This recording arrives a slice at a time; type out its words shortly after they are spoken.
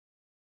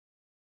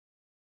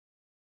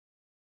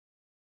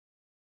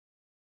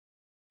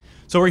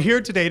So we're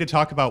here today to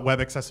talk about web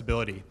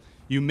accessibility.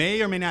 You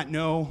may or may not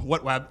know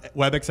what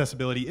web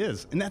accessibility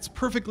is, and that's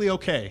perfectly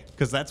okay,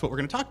 because that's what we're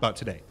going to talk about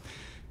today.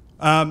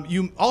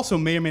 You also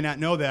may or may not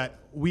know that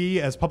we,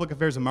 as Public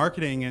Affairs and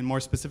Marketing, and more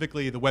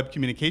specifically the Web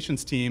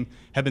Communications team,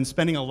 have been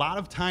spending a lot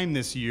of time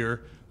this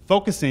year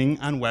focusing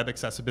on web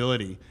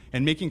accessibility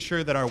and making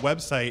sure that our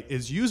website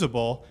is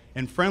usable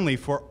and friendly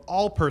for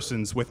all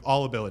persons with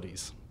all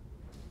abilities.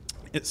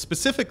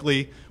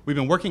 Specifically, we've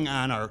been working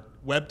on our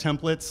web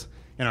templates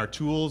and our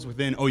tools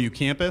within OU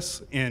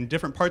Campus and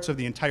different parts of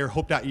the entire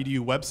hope.edu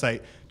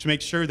website to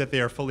make sure that they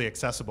are fully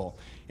accessible.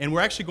 And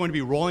we're actually going to be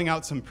rolling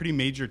out some pretty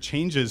major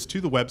changes to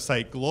the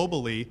website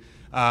globally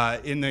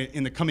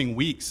in the coming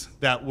weeks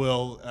that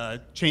will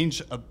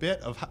change a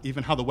bit of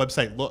even how the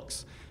website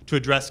looks to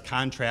address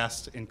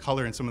contrast and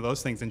color and some of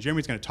those things. And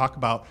Jeremy's going to talk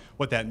about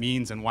what that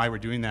means and why we're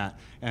doing that.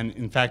 And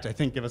in fact, I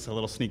think give us a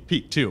little sneak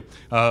peek too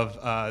of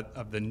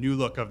the new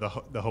look of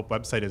the Hope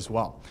website as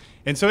well.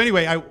 And so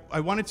anyway, I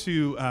wanted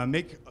to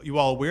make you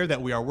all aware that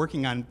we are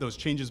working on those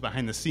changes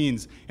behind the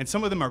scenes. And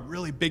some of them are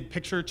really big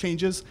picture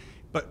changes.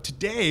 But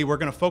today we're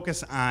going to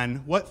focus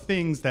on what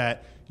things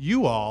that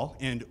you all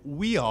and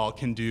we all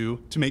can do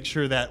to make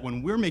sure that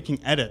when we're making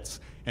edits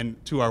and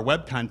to our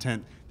web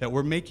content, that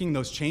we're making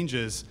those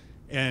changes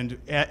and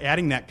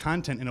adding that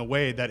content in a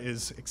way that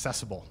is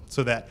accessible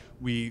so that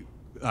we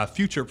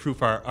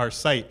future-proof our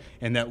site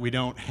and that we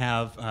don't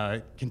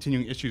have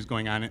continuing issues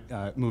going on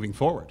moving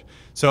forward.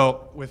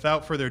 So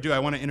without further ado, I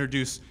want to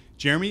introduce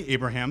Jeremy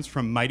Abrahams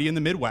from Mighty in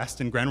the Midwest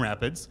in Grand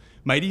Rapids.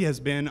 Mighty has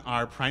been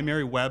our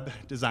primary web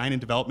design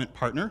and development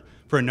partner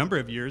for a number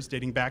of years,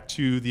 dating back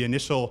to the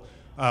initial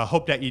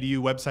hope.edu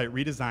website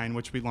redesign,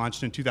 which we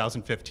launched in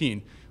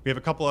 2015. We have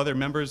a couple other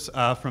members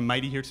from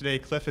Mighty here today.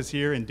 Cliff is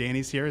here and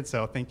Danny's here, and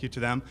so thank you to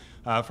them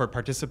for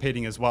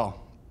participating as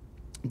well.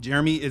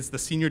 Jeremy is the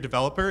senior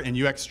developer and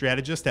UX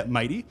strategist at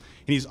Mighty, and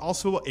he's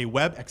also a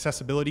web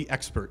accessibility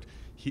expert.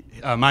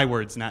 My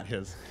words, not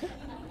his.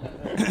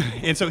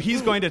 And so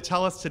he's going to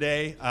tell us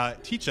today,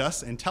 teach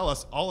us and tell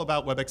us all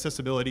about web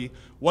accessibility,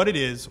 what it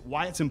is,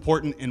 why it's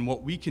important, and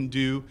what we can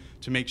do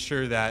to make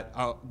sure that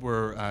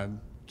we're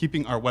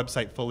keeping our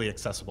website fully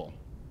accessible.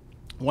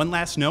 One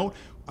last note,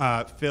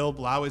 Phil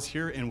Blau is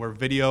here and we're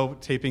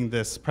videotaping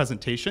this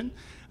presentation.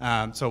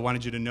 So I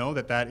wanted you to know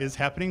that that is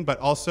happening, but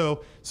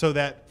also so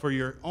that for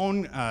your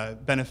own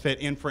benefit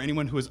and for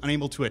anyone who is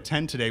unable to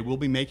attend today, we'll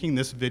be making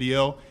this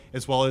video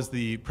as well as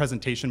the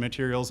presentation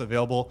materials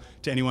available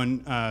to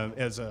anyone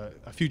as a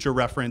future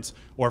reference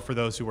or for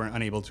those who were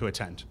unable to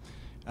attend.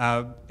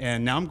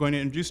 And now I'm going to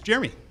introduce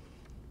Jeremy.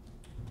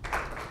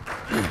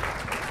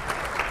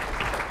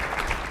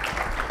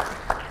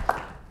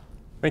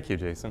 Thank you,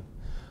 Jason.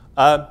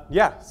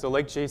 So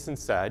like Jason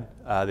said,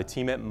 the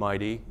team at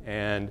Mighty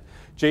and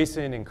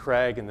Jason and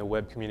Craig and the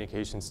web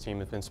communications team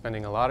have been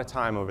spending a lot of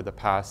time over the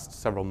past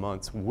several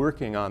months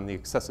working on the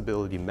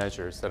accessibility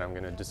measures that I'm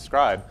going to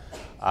describe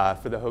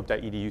for the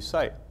hope.edu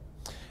site.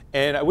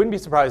 And I wouldn't be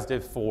surprised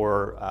if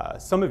for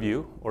some of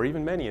you, or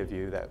even many of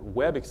you, that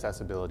web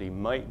accessibility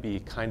might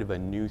be kind of a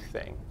new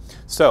thing.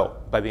 So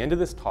by the end of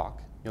this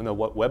talk, you'll know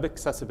what web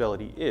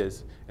accessibility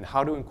is and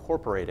how to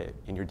incorporate it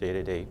in your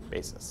day-to-day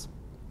basis.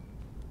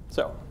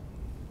 So,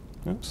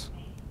 oops.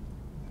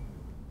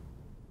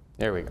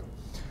 There we go.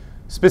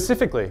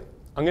 Specifically,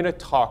 I'm going to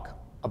talk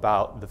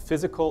about the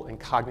physical and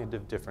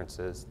cognitive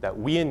differences that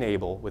we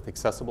enable with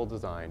accessible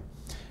design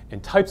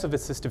and types of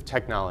assistive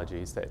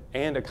technologies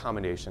and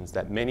accommodations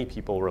that many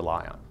people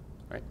rely on.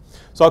 Right?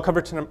 So I'll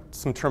cover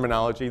some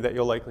terminology that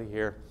you'll likely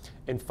hear.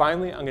 And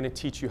finally, I'm going to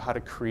teach you how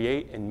to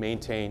create and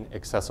maintain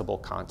accessible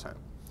content.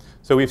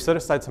 So we've set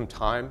aside some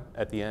time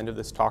at the end of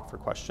this talk for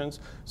questions.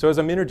 So as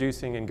I'm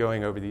introducing and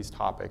going over these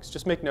topics,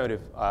 just make note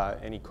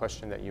of any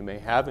question that you may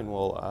have, and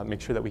we'll make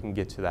sure that we can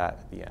get to that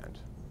at the end.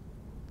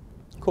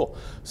 Cool.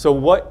 So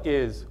what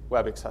is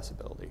web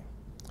accessibility?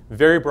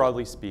 Very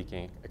broadly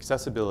speaking,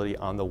 accessibility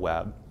on the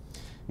web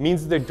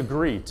means the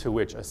degree to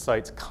which a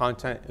site's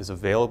content is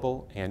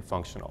available and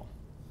functional.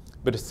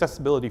 But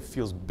accessibility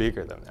feels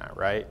bigger than that,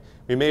 right?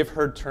 We may have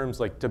heard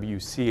terms like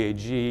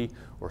WCAG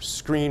or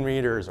screen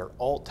readers or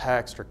alt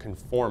text or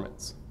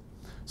conformance.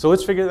 So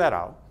let's figure that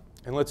out,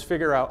 and let's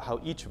figure out how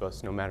each of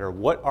us, no matter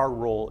what our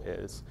role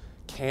is,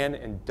 can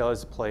and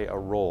does play a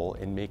role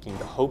in making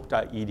the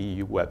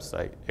hope.edu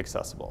website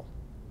accessible.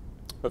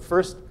 But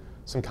first,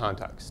 some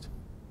context.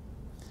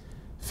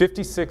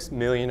 56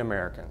 million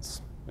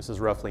Americans, this is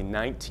roughly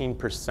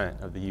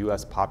 19% of the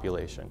US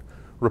population,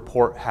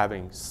 report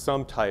having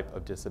some type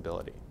of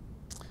disability.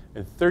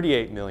 And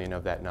 38 million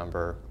of that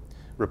number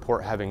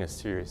report having a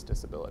serious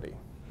disability.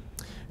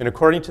 And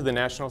according to the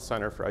National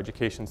Center for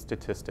Education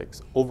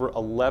Statistics, over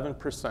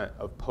 11%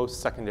 of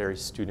post-secondary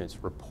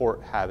students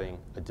report having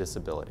a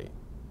disability.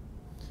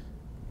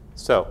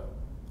 So,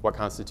 what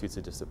constitutes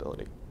a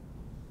disability?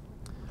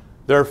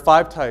 There are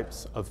 5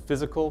 types of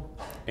physical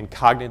and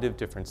cognitive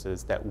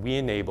differences that we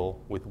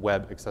enable with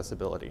web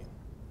accessibility.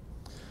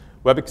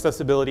 Web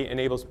accessibility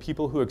enables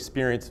people who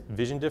experience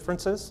vision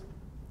differences.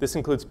 This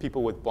includes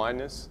people with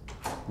blindness,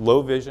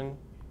 low vision,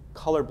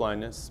 color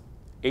blindness,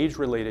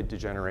 age-related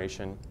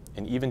degeneration,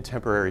 and even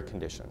temporary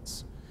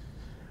conditions.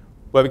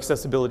 Web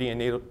accessibility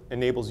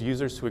enables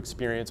users to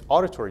experience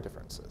auditory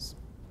differences.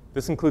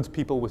 This includes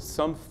people with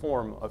some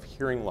form of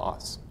hearing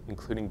loss,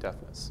 including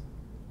deafness.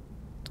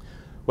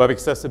 Web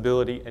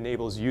accessibility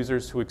enables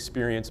users to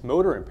experience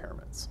motor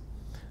impairments.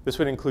 This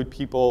would include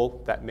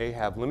people that may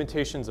have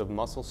limitations of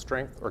muscle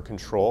strength or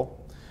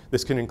control.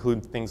 This can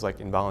include things like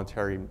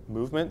involuntary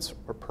movements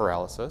or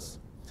paralysis.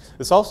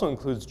 This also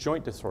includes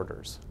joint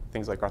disorders,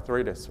 things like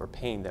arthritis or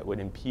pain that would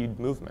impede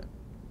movement.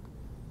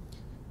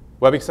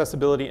 Web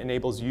accessibility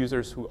enables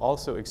users who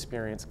also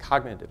experience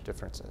cognitive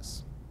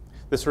differences.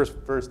 This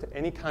refers to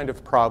any kind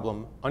of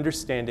problem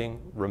understanding,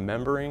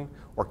 remembering,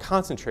 or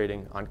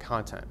concentrating on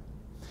content.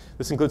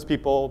 This includes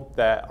people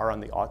that are on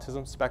the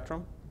autism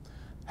spectrum,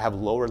 have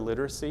lower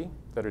literacy,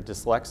 that are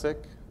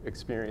dyslexic,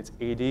 experience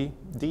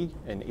ADD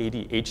and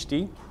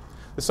ADHD.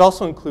 This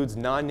also includes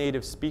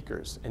non-native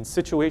speakers and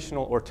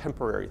situational or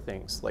temporary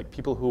things, like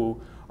people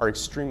who are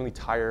extremely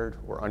tired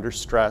or under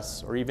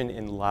stress, or even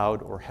in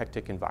loud or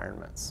hectic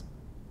environments.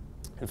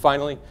 And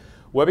finally,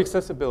 web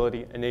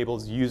accessibility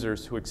enables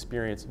users who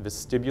experience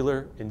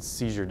vestibular and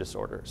seizure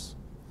disorders.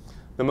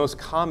 The most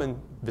common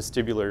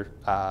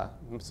the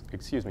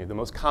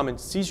most common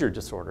seizure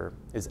disorder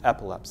is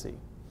epilepsy.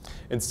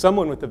 And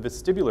someone with a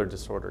vestibular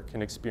disorder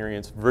can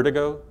experience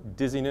vertigo,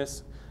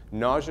 dizziness,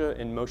 nausea,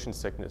 and motion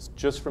sickness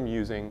just from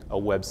using a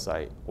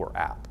website or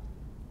app.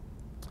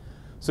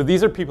 So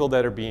these are people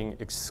that are being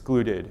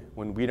excluded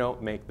when we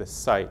don't make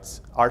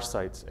our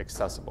sites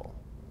accessible.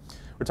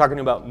 We're talking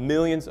about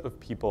millions of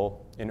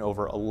people and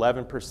over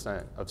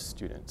 11% of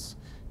students,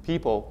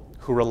 people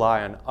who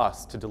rely on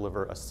us to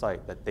deliver a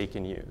site that they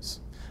can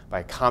use by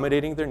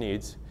accommodating their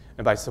needs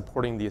and by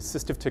supporting the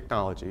assistive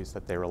technologies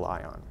that they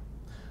rely on.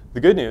 The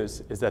good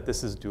news is that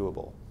this is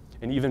doable.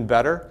 And even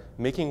better,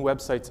 making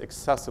websites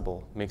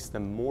accessible makes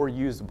them more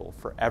usable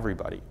for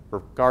everybody,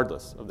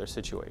 regardless of their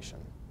situation.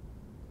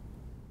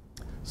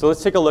 So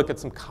let's take a look at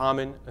some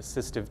common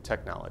assistive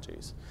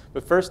technologies.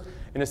 But first,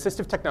 an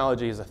assistive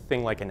technology is a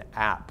thing like an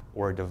app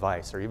or a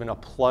device or even a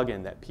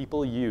plugin that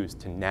people use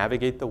to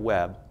navigate the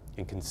web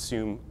and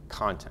consume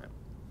content.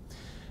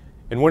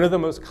 And one of the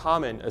most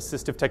common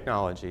assistive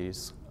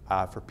technologies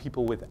for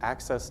people with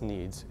access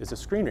needs is a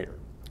screen reader.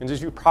 And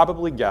as you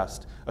probably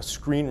guessed, a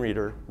screen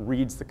reader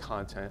reads the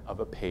content of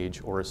a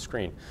page or a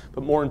screen.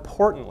 But more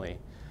importantly,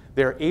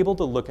 they're able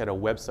to look at a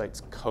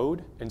website's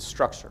code and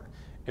structure.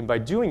 And by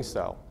doing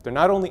so, they're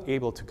not only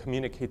able to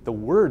communicate the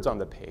words on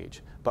the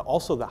page, but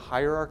also the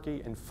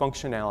hierarchy and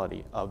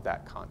functionality of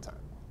that content.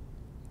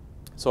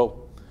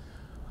 So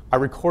I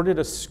recorded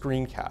a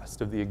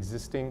screencast of the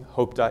existing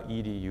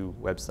hope.edu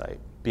website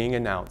being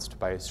announced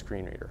by a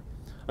screen reader.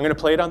 I'm going to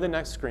play it on the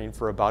next screen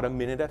for about 1.5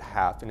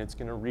 minutes, and it's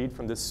going to read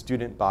from the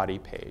student body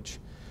page.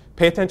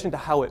 Pay attention to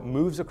how it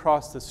moves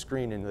across the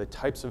screen and the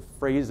types of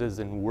phrases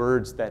and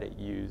words that it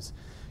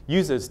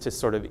uses to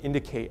sort of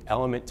indicate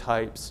element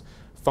types,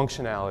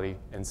 functionality,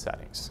 and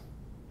settings.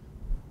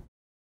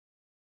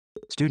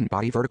 Student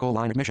body vertical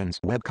line admissions,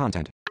 web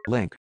content,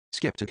 link,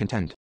 skip to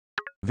content.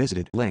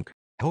 Visited, link,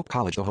 Hope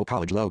College, the Hope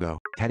College logo,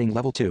 heading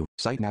level 2,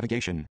 site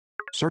navigation.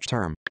 Search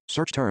term,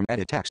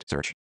 edit text,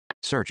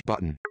 search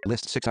button,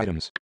 list 6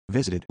 items.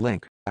 Visited,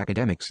 link,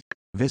 academics.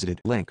 Visited,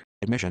 link,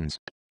 admissions.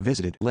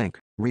 Visited, link,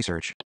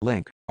 research,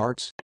 link,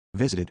 arts.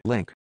 Visited,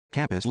 link,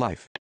 campus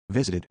life.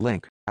 Visited,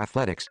 link,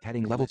 athletics,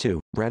 heading level 2,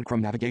 breadcrumb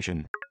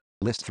navigation.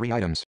 List 3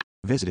 items.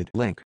 Visited,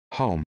 link,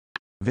 home.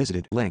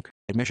 Visited, link,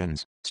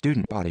 admissions,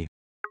 student body.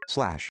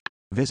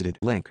 / visited,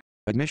 link,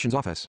 admissions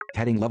office,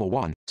 heading level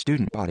 1,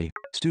 student body.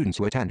 Students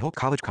who attend Hope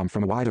College come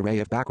from a wide array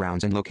of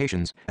backgrounds and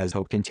locations, as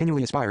Hope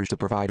continually aspires to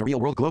provide a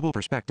real-world global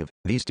perspective.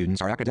 These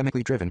students are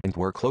academically driven and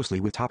work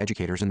closely with top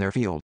educators in their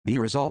field. The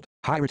result,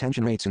 high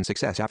retention rates and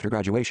success after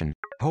graduation.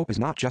 Hope is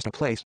not just a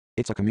place,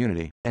 it's a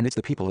community, and it's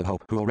the people of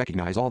Hope who will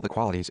recognize all the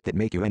qualities that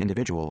make you an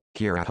individual.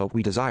 Here at Hope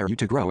we desire you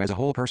to grow as a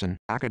whole person,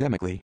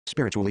 academically,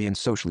 spiritually and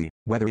socially,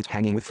 whether it's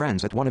hanging with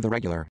friends at one of the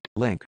regular,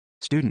 link,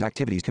 student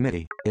activities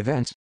committee,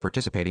 events,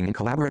 participating in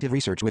collaborative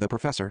research with a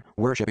professor,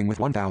 worshipping with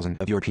 1,000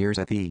 of your peers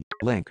at the,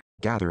 link,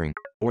 gathering,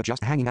 or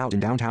just hanging out in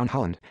downtown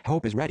Holland.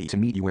 Hope is ready to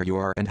meet you where you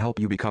are and help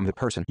you become the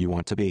person you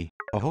want to be.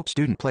 A Hope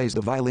student plays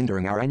the violin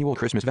during our annual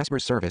Christmas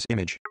Vespers service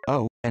image.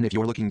 Oh, and if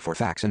you're looking for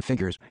facts and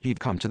figures, you've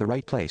come to the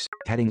right place.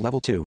 Heading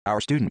level 2,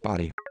 our student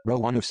body, row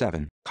 1 of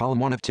 7, column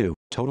 1 of 2,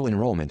 total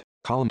enrollment,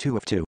 column 2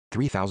 of 2,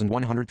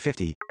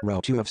 3,150,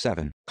 row 2 of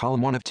 7,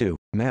 column 1 of 2,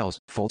 males,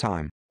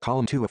 full-time,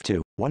 column 2 of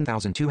 2,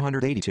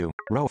 1,282,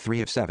 row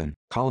 3 of 7,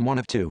 column 1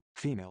 of 2,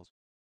 females.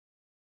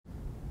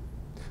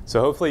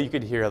 So hopefully you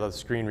could hear the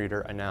screen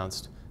reader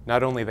announced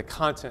not only the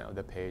content of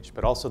the page,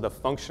 but also the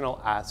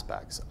functional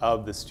aspects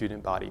of the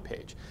student body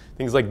page.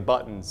 Things like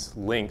buttons,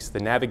 links, the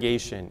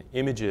navigation,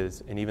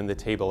 images, and even the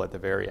table at the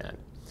very end.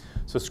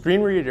 So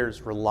screen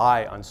readers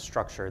rely on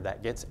structure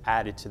that gets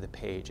added to the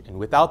page, and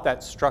without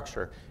that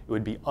structure, it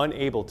would be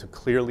unable to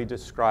clearly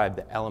describe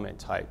the element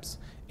types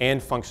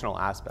and functional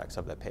aspects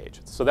of the page.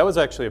 So that was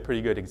actually a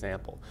pretty good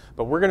example.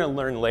 But we're going to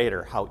learn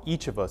later how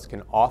each of us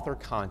can author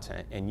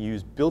content and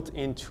use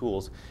built-in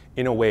tools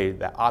in a way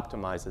that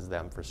optimizes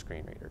them for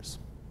screen readers.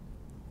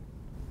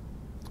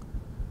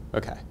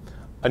 Okay.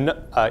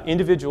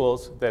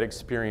 Individuals that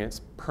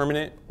experience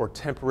permanent or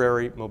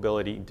temporary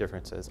mobility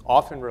differences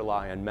often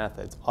rely on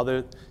methods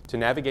other to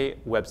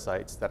navigate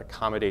websites that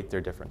accommodate their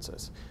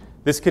differences.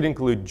 This could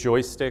include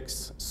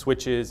joysticks,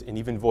 switches, and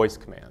even voice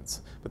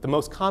commands. But the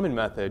most common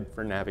method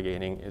for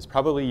navigating is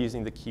probably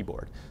using the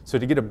keyboard. So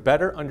to get a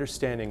better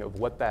understanding of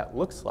what that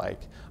looks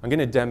like, I'm going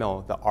to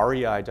demo the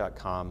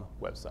rei.com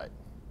website.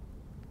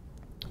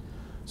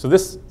 So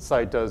this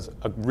site does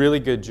a really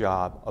good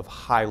job of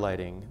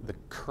highlighting the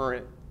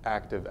current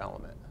active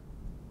element.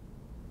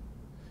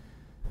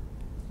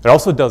 It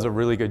also does a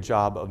really good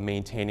job of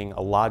maintaining a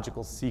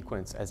logical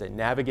sequence as it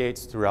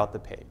navigates throughout the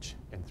page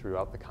and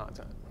throughout the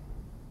content.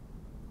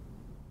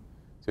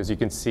 So as you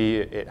can see,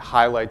 it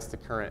highlights the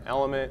current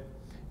element,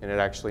 and it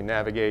actually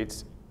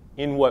navigates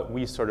in what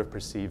we sort of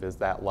perceive as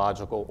that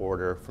logical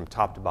order from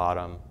top to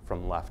bottom,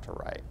 from left to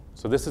right.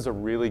 So this is a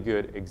really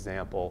good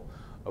example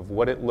of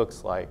what it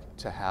looks like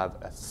to have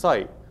a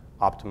site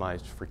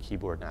optimized for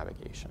keyboard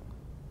navigation.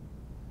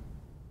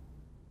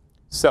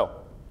 So,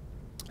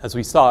 as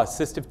we saw,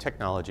 assistive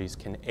technologies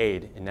can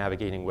aid in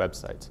navigating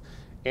websites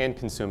and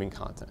consuming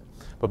content.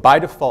 But by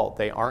default,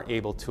 they aren't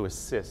able to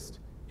assist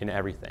in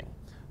everything.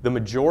 The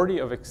majority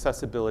of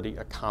accessibility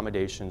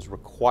accommodations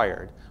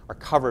required are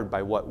covered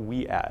by what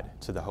we add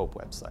to the Hope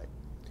website.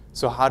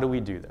 So how do we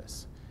do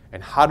this?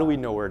 And how do we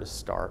know where to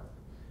start?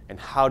 And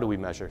how do we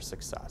measure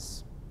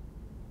success?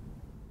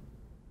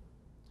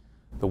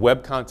 The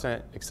Web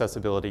Content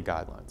Accessibility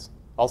Guidelines,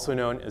 also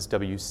known as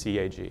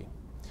WCAG.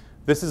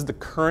 This is the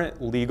current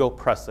legal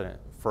precedent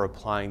for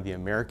applying the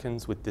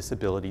Americans with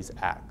Disabilities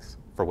Act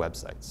for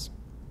websites.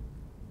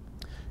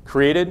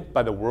 Created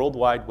by the World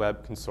Wide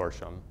Web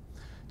Consortium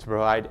to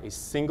provide a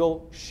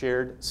single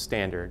shared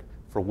standard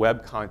for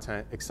web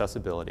content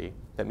accessibility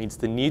that meets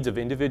the needs of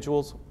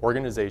individuals,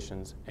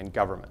 organizations, and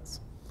governments.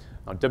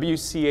 Now,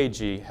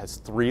 WCAG has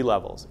 3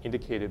 levels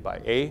indicated by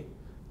A,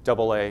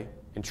 AA,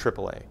 and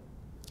AAA.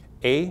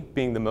 A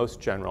being the most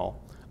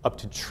general, up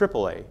to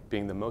AAA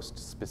being the most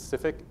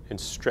specific and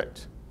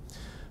strict.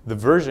 The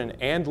version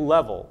and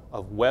level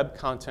of web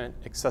content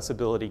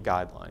accessibility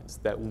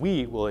guidelines that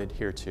we will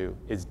adhere to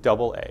is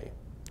AA,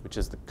 which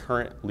is the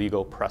current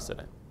legal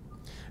precedent.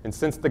 And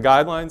since the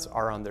guidelines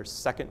are on their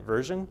 2nd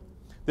version,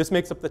 this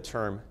makes up the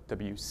term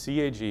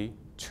WCAG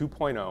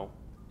 2.0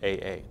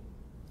 AA.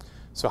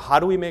 So how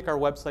do we make our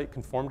website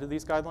conform to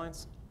these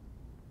guidelines?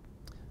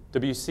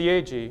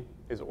 WCAG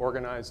is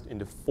organized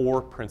into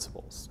 4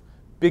 principles.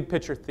 Big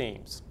picture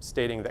themes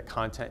stating that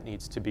content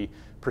needs to be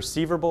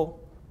perceivable,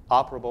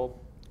 operable,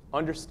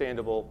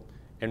 understandable,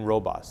 and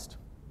robust.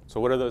 So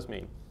what do those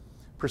mean?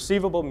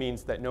 Perceivable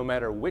means that no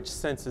matter which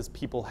senses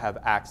people have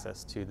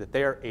access to, that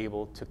they are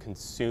able to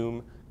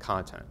consume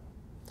content.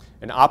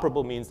 And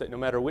operable means that no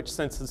matter which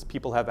senses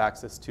people have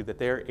access to, that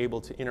they are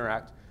able to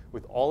interact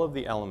with all of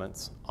the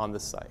elements on the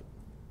site.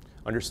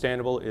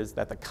 Understandable is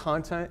that the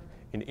content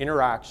and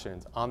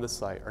interactions on the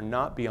site are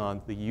not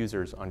beyond the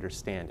user's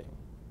understanding.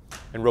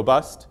 And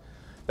robust,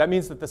 that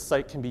means that the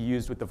site can be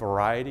used with a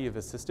variety of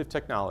assistive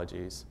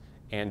technologies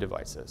and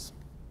devices.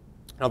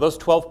 Now those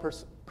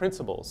 12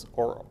 principles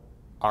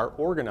are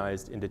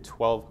organized into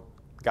 12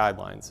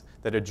 guidelines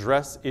that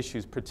address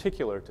issues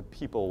particular to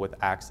people with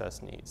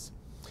access needs.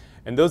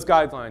 And those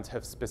guidelines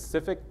have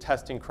specific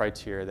testing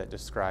criteria that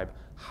describe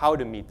how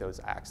to meet those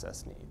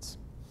access needs.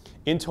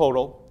 In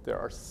total, there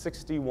are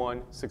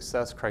 61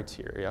 success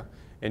criteria,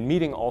 and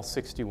meeting all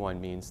 61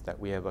 means that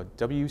we have a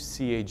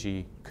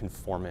WCAG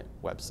conformant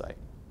website.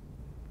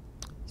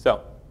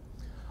 So,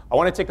 I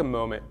want to take a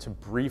moment to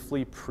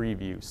briefly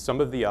preview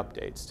some of the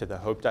updates to the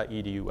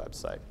hope.edu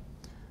website.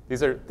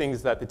 These are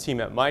things that the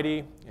team at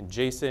Mighty and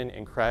Jason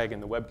and Craig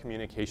and the web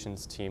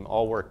communications team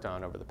all worked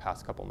on over the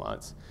past couple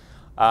months.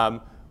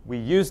 We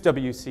used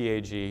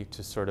WCAG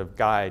to sort of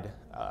guide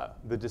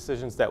the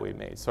decisions that we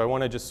made. So I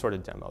want to just sort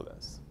of demo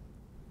this.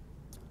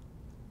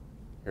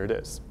 Here it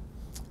is.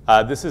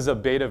 This is a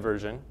beta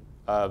version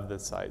of the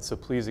site, so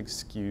please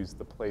excuse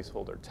the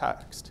placeholder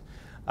text.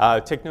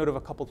 Take note of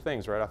a couple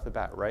things right off the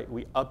bat, right?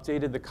 We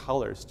updated the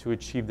colors to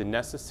achieve the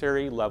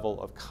necessary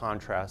level of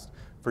contrast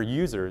for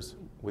users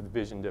with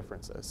vision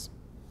differences.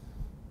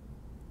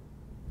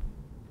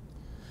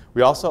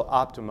 We also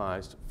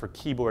optimized for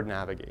keyboard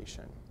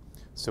navigation.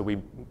 So we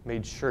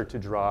made sure to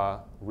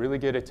draw really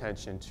good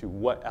attention to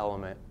what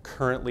element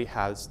currently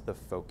has the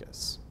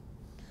focus.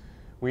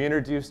 We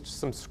introduced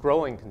some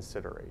scrolling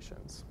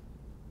considerations.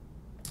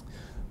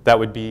 That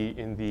would be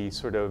in the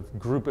sort of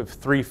group of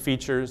 3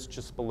 features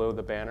just below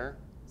the banner.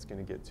 It's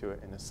going to get to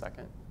it in a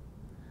second.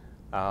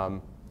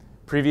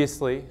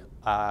 Previously,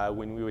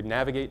 when we would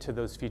navigate to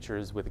those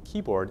features with a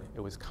keyboard, it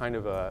was kind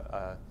of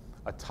a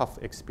a tough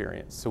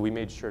experience. So we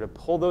made sure to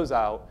pull those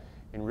out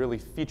and really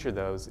feature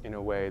those in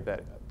a way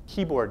that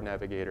keyboard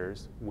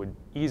navigators would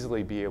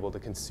easily be able to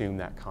consume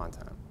that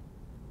content.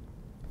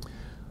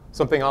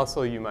 Something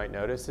also you might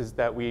notice is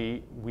that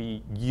we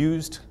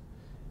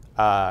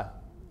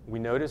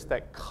noticed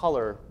that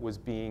color was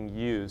being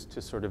used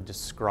to sort of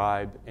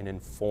describe and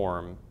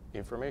inform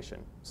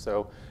information.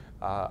 So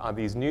on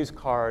these news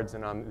cards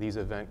and on these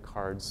event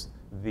cards,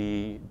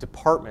 the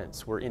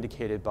departments were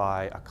indicated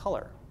by a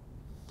color.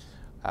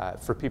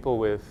 For people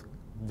with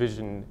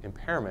vision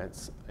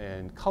impairments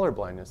and color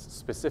blindness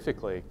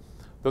specifically,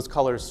 those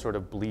colors sort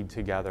of bleed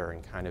together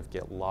and kind of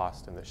get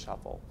lost in the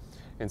shuffle.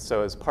 And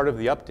so as part of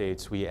the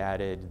updates, we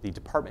added the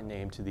department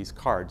name to these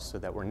cards so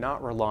that we're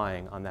not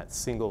relying on that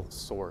single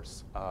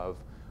source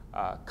of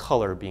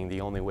color being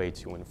the only way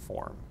to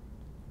inform.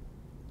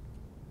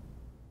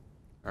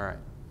 All right.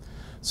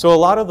 So a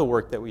lot of the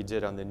work that we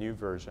did on the new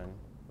version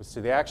was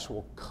to the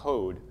actual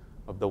code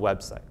of the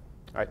website.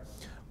 All right.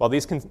 While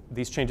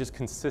these changes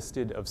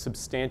consisted of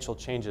substantial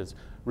changes,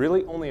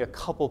 really only a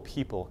couple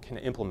people can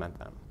implement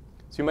them.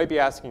 So you might be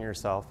asking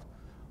yourself,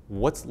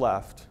 what's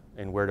left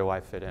and where do I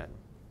fit in?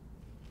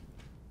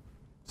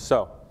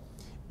 So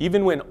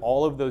even when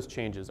all of those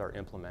changes are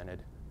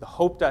implemented, the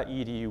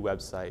hope.edu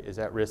website is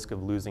at risk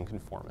of losing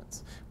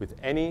conformance with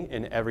any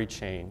and every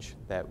change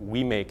that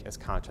we make as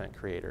content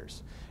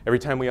creators. Every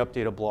time we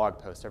update a blog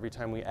post, every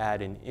time we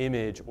add an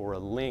image or a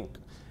link,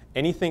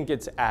 anything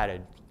gets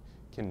added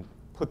can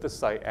put the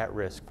site at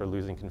risk for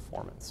losing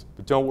conformance.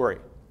 But don't worry,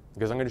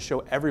 because I'm going to show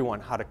everyone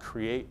how to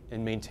create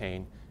and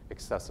maintain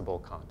accessible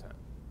content.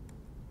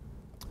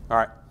 All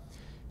right,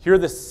 here are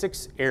the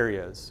 6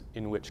 areas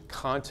in which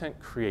content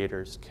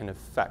creators can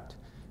affect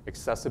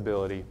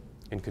accessibility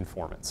and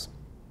conformance.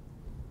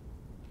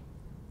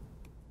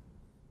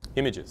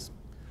 Images.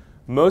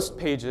 Most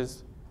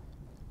pages,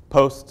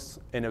 posts,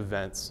 and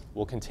events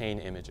will contain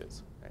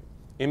images. Right?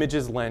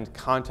 Images lend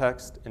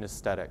context and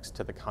aesthetics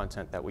to the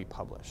content that we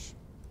publish.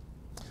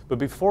 But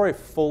before I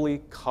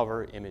fully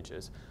cover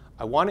images,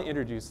 I want to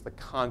introduce the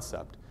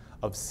concept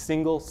of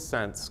single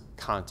sense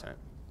content.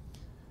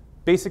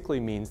 Basically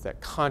means that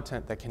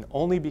content that can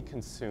only be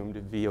consumed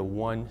via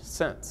one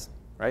sense,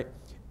 right?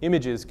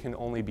 Images can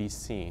only be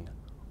seen.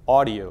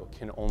 Audio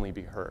can only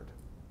be heard.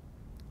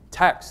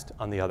 Text,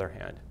 on the other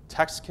hand,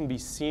 text can be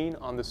seen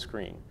on the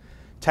screen.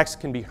 Text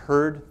can be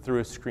heard through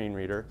a screen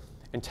reader,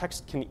 and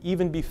text can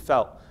even be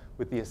felt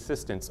with the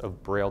assistance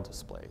of Braille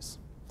displays.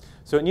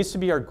 So it needs to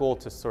be our goal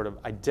to sort of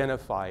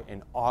identify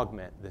and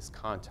augment this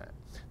content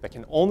that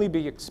can only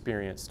be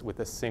experienced with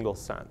a single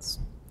sense.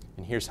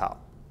 And here's how.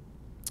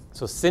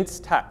 So since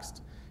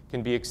text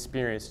can be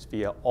experienced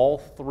via all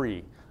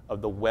 3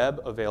 of the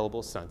web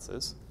available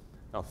senses,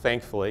 now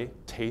thankfully,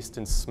 taste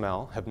and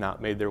smell have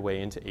not made their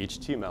way into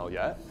HTML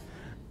yet.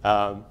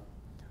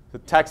 The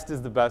text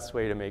is the best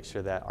way to make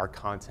sure that our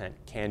content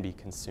can be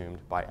consumed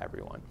by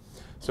everyone.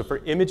 So for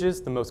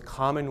images, the most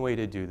common way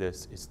to do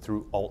this is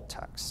through alt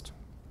text.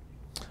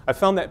 I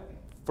found that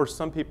for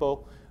some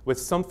people with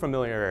some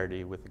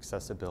familiarity with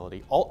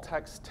accessibility, alt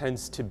text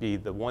tends to be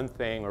the one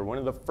thing or one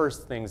of the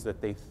first things that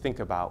they think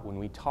about when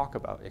we talk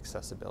about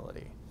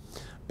accessibility.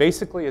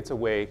 Basically, it's a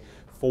way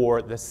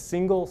for the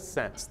single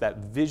sense, that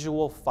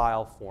visual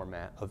file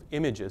format of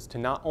images, to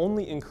not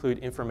only include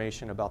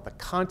information about the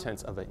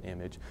contents of an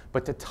image,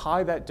 but to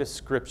tie that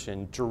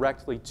description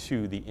directly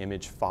to the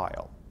image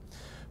file.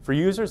 For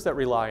users that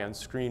rely on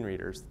screen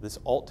readers, this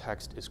alt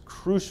text is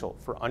crucial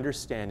for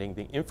understanding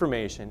the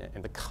information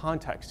and the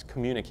context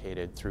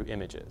communicated through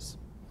images.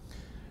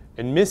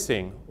 And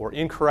missing or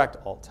incorrect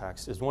alt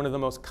text is one of the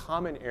most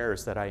common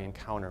errors that I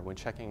encounter when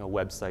checking a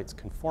website's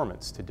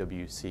conformance to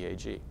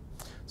WCAG.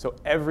 So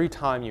every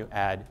time you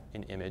add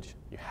an image,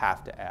 you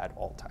have to add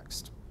alt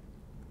text.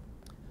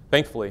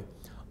 Thankfully,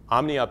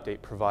 Omni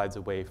Update provides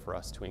a way for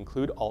us to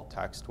include alt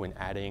text when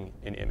adding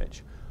an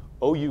image.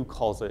 OU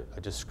calls it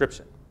a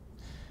description.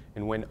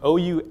 And when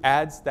OU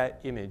adds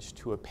that image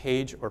to a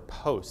page or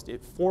post,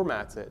 it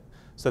formats it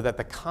so that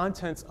the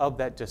contents of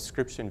that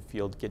description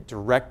field get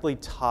directly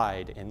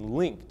tied and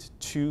linked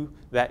to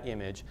that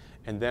image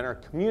and then are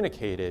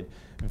communicated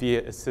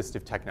via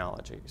assistive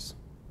technologies.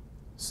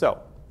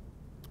 So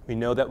we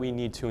know that we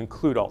need to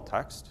include alt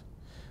text.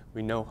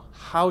 We know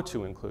how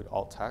to include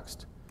alt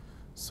text.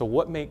 So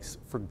what makes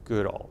for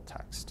good alt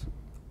text?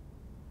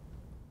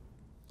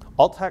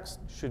 Alt text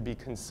should be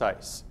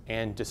concise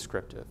and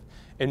descriptive.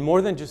 And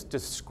more than just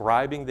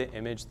describing the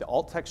image, the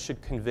alt text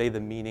should convey the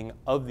meaning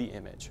of the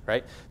image,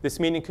 right? This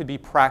meaning could be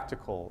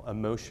practical,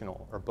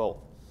 emotional, or both.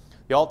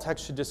 The alt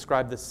text should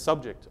describe the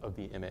subject of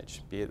the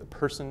image, be it a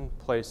person,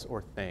 place,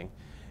 or thing.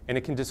 And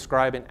it can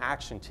describe an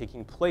action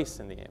taking place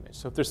in the image.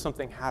 So if there's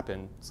something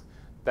happens,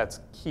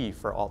 that's key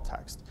for alt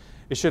text.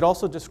 It should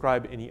also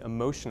describe any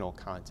emotional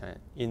content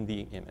in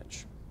the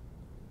image.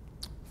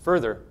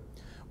 Further,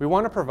 we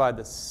want to provide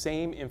the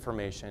same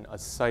information a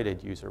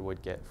sighted user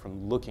would get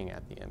from looking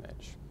at the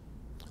image.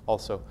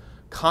 Also,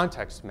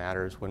 context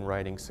matters when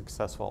writing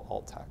successful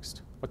alt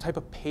text. What type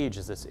of page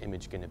is this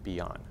image going to be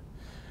on?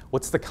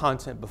 What's the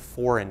content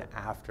before and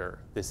after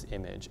this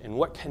image? And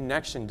what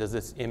connection does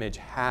this image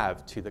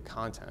have to the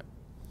content?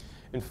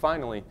 And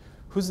finally,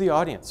 who's the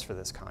audience for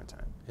this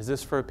content? Is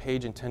this for a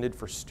page intended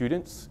for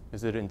students?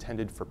 Is it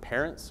intended for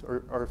parents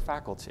or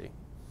faculty?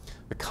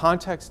 The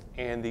context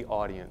and the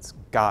audience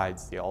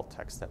guides the alt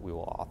text that we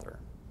will author.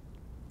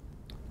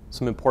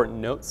 Some important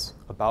notes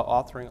about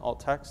authoring alt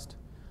text.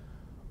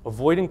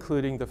 Avoid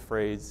including the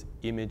phrase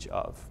image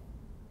of.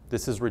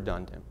 This is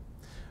redundant.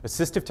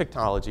 Assistive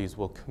technologies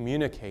will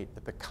communicate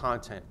that the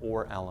content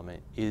or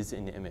element is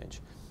an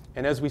image.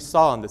 And as we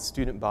saw in the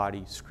student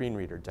body screen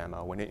reader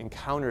demo, when it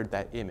encountered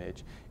that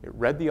image, it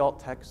read the alt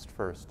text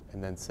first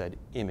and then said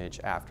image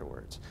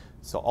afterwards.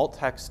 So alt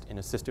text in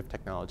assistive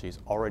technologies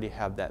already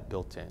have that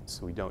built in,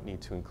 so we don't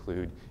need to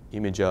include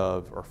image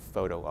of or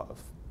photo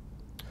of.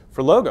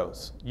 For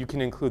logos, you can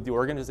include the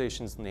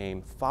organization's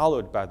name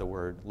followed by the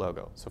word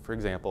logo. So for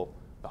example,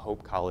 the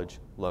Hope College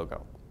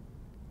logo.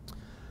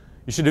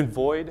 You should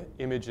avoid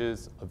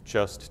images of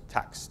just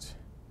text,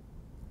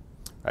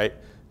 right?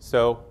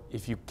 So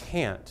if you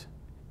can't,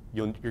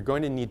 you're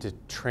going to need to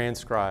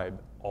transcribe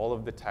all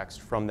of the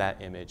text from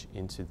that image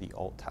into the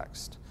alt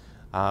text.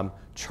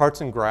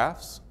 Charts and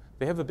graphs,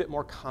 they have a bit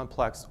more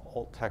complex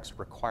alt text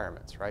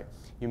requirements, right?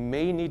 You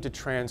may need to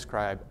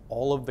transcribe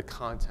all of the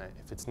content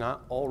if it's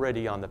not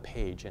already on the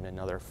page in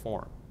another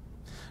form.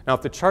 Now,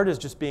 if the chart is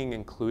just being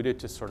included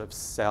to sort of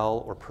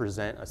sell or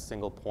present a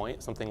single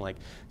point, something like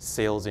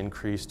sales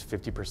increased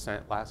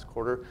 50% last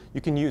quarter,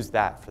 you can use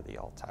that for the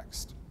alt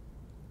text.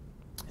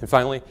 And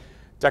finally,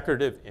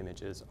 decorative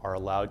images are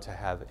allowed to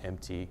have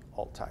empty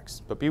alt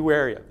text, but be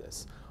wary of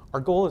this. Our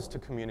goal is to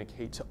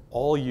communicate to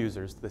all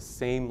users the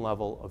same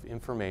level of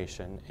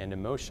information and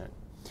emotion.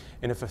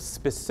 And if a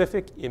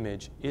specific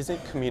image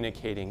isn't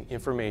communicating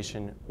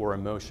information or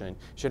emotion, you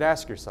should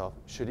ask yourself,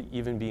 should it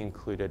even be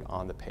included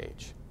on the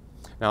page?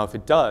 Now, if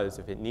it does,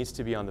 if it needs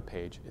to be on the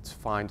page, it's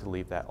fine to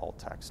leave that alt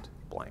text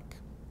blank.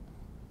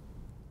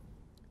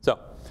 So,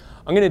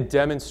 I'm going to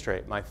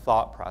demonstrate my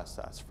thought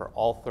process for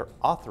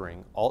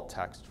authoring alt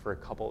text for a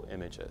couple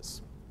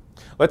images.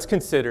 Let's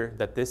consider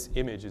that this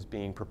image is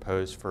being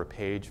proposed for a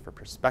page for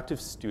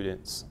prospective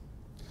students.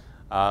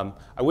 I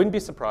wouldn't be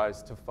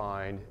surprised to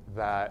find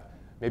that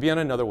maybe on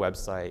another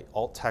website,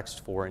 alt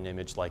text for an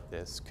image like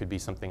this could be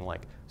something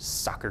like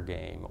soccer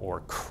game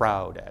or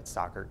crowd at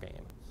soccer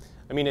game.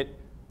 I mean, it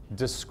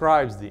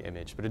describes the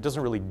image, but it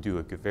doesn't really do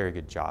a very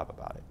good job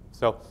about it.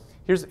 So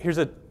here's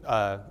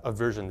a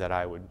version that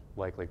I would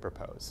likely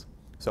propose.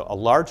 So a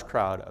large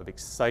crowd of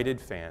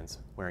excited fans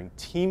wearing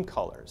team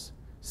colors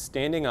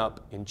standing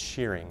up and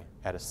cheering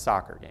at a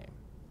soccer game.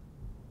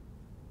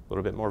 A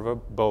little bit more of a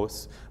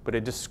boast, but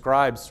it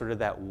describes sort of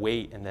that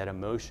weight and that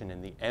emotion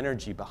and the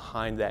energy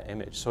behind that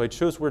image. So it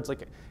shows words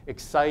like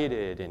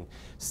excited and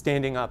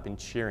standing up and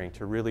cheering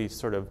to really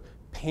sort of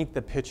paint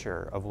the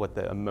picture of what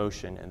the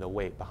emotion and the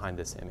weight behind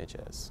this image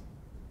is.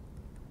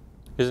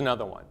 Here's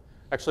another one.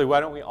 Actually, why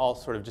don't we all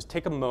sort of just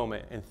take a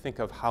moment and think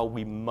of how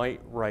we might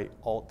write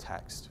alt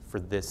text for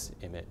this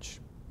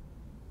image.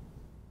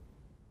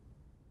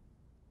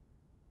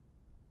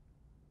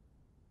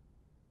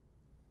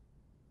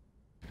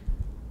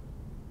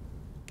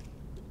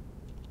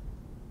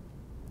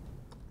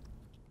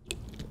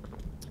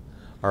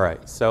 All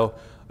right, so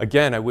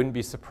again, I wouldn't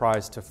be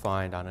surprised to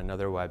find on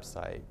another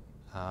website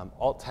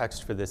alt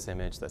text for this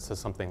image that says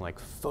something like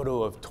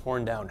photo of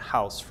torn down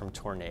house from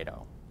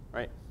tornado,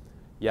 right?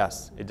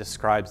 Yes, it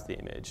describes the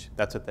image.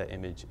 That's what that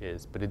image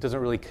is, but it doesn't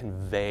really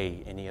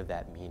convey any of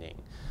that meaning.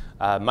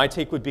 My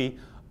take would be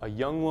a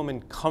young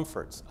woman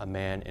comforts a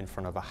man in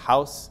front of a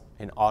house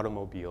and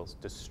automobiles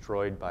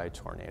destroyed by a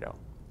tornado.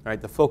 Right?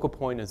 The focal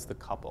point is the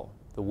couple,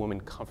 the woman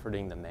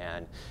comforting the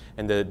man,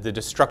 and the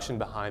destruction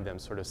behind them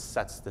sort of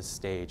sets the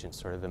stage and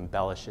sort of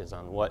embellishes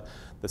on what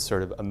the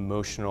sort of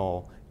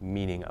emotional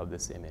meaning of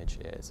this image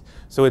is.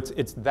 So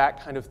it's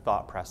that kind of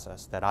thought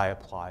process that I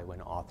apply when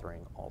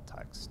authoring alt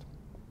text.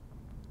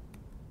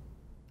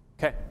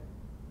 Okay,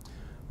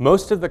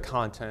 most of the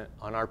content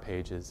on our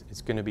pages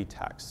is going to be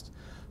text.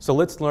 So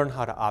let's learn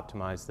how to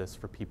optimize this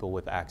for people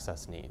with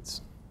access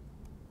needs.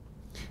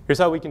 Here's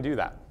how we can do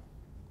that.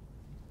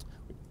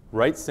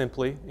 Write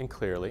simply and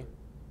clearly,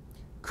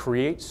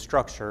 create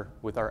structure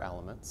with our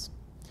elements,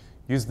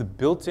 use the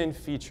built-in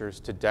features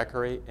to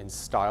decorate and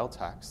style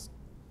text,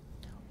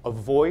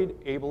 avoid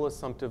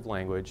able-assumptive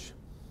language,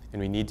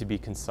 and we need to be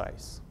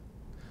concise.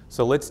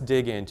 So let's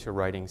dig into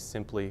writing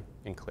simply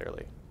and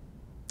clearly.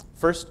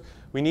 First,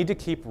 we need to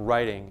keep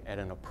writing at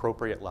an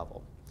appropriate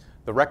level.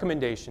 The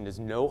recommendation is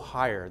no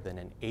higher than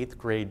an 8th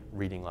grade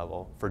reading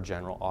level for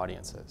general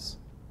audiences.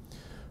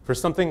 For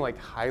something like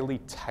highly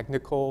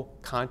technical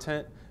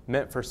content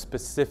meant for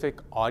specific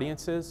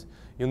audiences,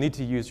 you'll need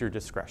to use your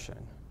discretion.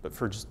 But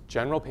for just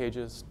general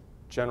pages,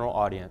 general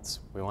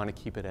audience, we want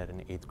to keep it at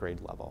an 8th grade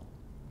level.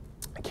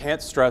 I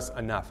can't stress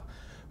enough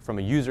from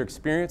a user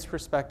experience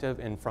perspective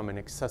and from an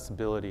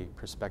accessibility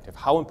perspective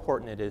how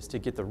important it is to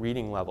get the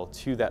reading level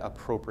to that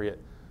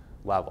appropriate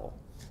level.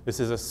 This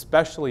is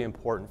especially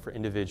important for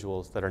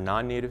individuals that are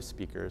non-native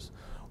speakers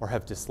or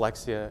have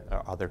dyslexia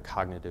or other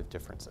cognitive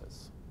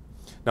differences.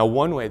 Now,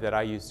 one way that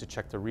I use to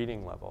check the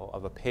reading level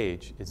of a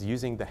page is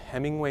using the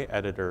Hemingway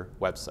Editor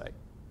website.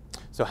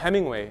 So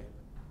Hemingway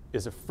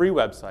is a free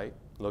website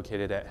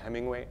located at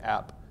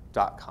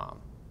hemingwayapp.com.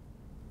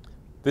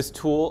 This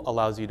tool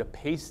allows you to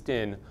paste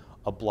in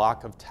a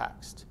block of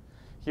text.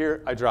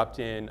 Here, I dropped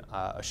in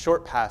a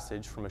short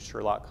passage from a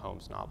Sherlock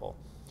Holmes novel.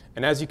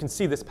 And as you can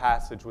see, this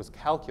passage was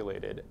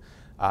calculated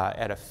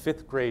at a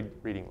 5th grade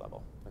reading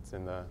level. That's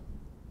in the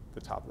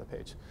top of the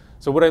page.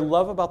 So what I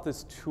love about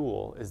this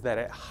tool is that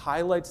it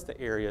highlights the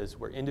areas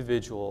where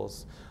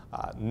individuals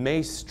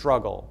may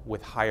struggle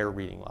with higher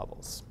reading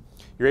levels.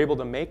 You're able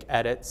to make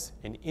edits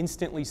and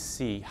instantly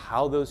see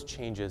how those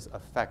changes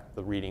affect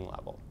the reading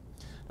level.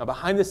 Now,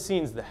 behind the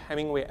scenes, the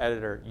Hemingway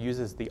Editor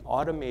uses the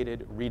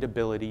Automated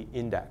Readability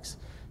Index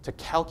to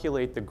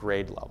calculate the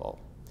grade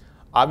level.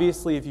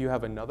 Obviously, if you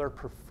have another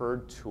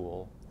preferred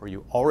tool or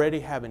you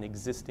already have an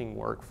existing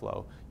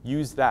workflow,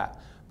 use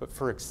that. But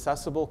for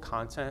accessible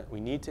content, we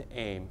need to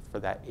aim for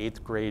that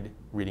 8th grade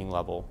reading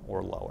level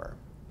or lower.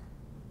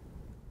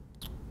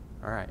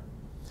 All right.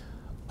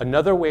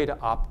 Another way to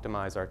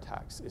optimize our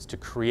text is to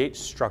create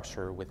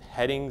structure with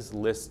headings,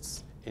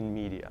 lists, and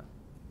media.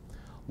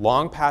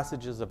 Long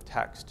passages of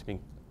text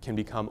can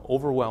become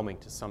overwhelming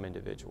to some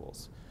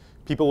individuals.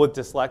 People with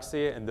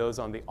dyslexia and those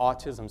on the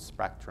autism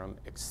spectrum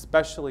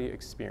especially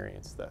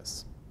experience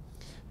this.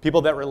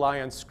 People that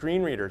rely on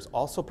screen readers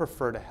also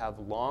prefer to have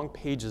long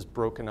pages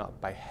broken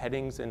up by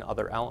headings and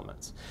other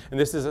elements. And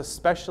this is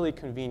especially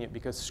convenient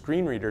because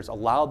screen readers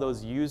allow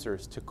those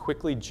users to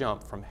quickly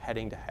jump from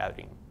heading to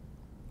heading.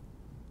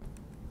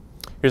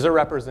 Here's a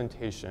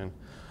representation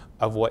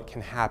of what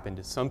can happen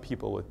to some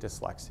people with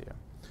dyslexia.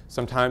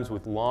 Sometimes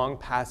with long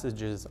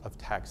passages of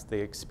text, they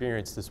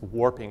experience this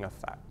warping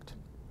effect.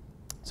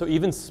 So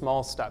even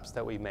small steps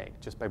that we make,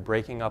 just by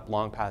breaking up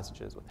long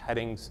passages with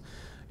headings,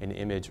 an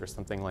image, or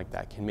something like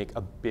that, can make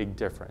a big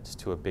difference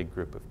to a big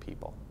group of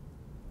people.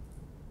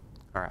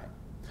 All right.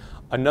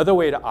 Another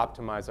way to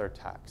optimize our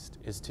text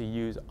is to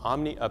use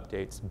Omni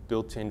Update's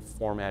built-in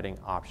formatting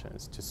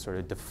options to sort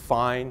of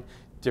define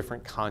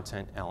different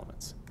content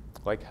elements,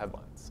 like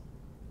headlines.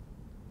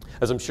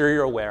 As I'm sure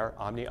you're aware,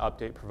 Omni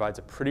Update provides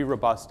a pretty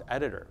robust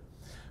editor.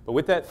 But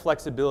with that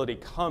flexibility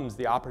comes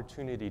the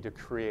opportunity to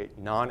create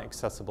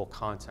non-accessible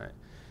content.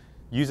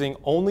 Using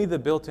only the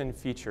built-in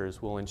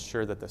features will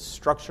ensure that the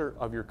structure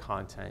of your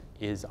content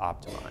is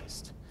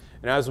optimized.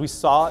 And as we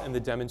saw in the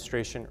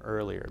demonstration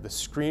earlier, the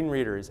screen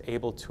reader is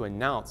able to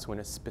announce when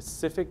a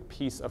specific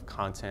piece of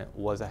content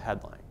was a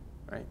headline,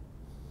 right?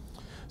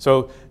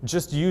 So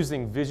just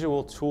using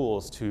visual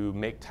tools to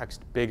make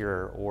text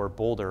bigger or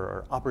bolder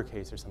or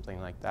uppercase or something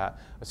like that,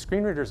 a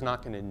screen reader is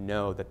not going to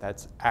know that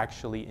that's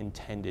actually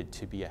intended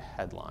to be a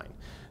headline.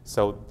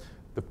 So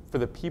for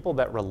the people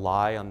that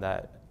rely on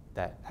that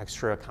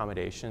extra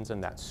accommodations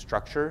and that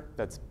structure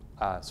that's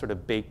sort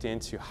of baked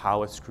into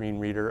how a screen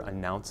reader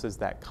announces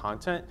that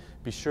content,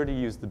 be sure to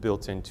use the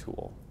built-in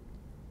tool.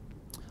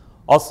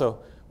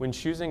 Also, when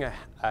choosing a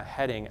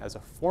heading as a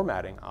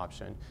formatting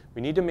option,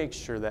 we need to make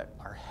sure that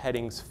our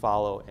headings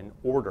follow an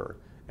order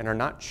and are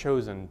not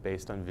chosen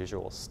based on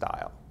visual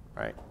style,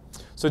 right?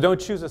 So don't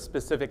choose a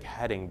specific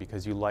heading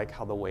because you like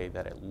how the way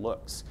that it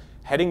looks.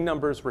 Heading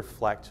numbers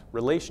reflect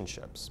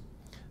relationships.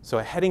 So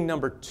a heading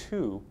number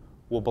 2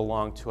 will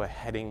belong to a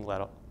heading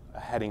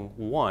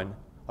 1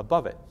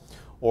 above it.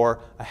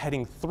 Or a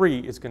heading 3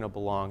 is going to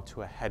belong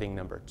to a heading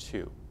number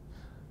 2.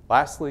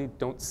 Lastly,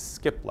 don't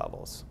skip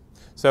levels.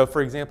 So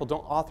for example,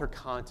 don't author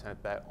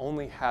content that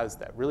only has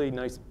that really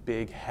nice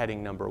big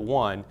heading number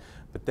 1,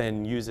 but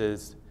then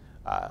uses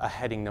a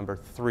heading number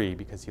 3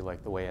 because you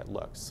like the way it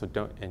looks. So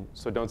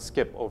don't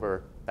skip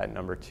over that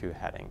number 2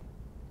 heading.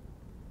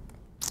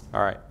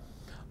 All right.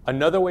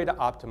 Another way to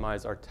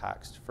optimize our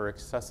text for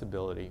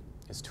accessibility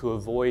is to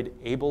avoid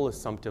able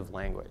assumptive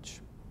language,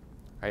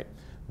 right?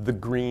 The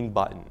green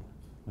button,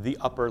 the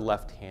upper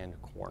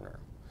left-hand corner.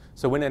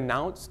 So when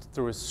announced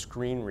through a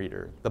screen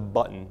reader, the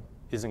button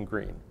isn't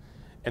green,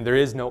 and there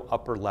is no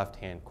upper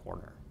left-hand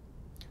corner.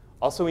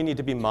 Also, we need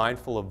to be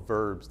mindful of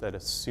verbs that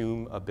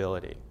assume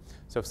ability.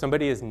 So if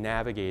somebody is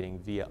navigating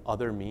via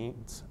other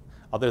means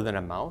other than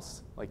a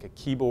mouse, like a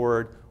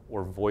keyboard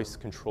or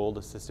voice-controlled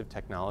assistive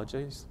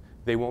technologies,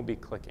 they won't be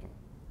clicking.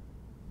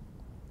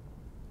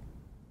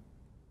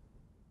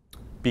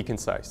 Be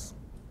concise.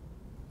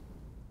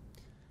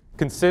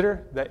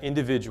 Consider that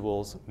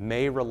individuals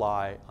may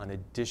rely on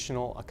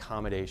additional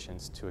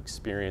accommodations to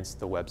experience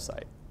the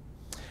website,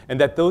 and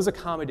that those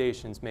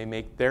accommodations may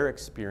make their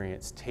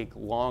experience take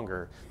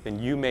longer than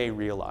you may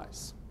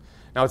realize.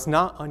 Now, it's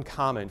not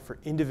uncommon for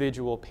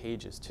individual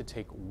pages to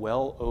take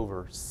well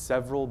over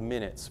several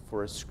minutes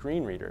for a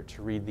screen reader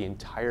to read the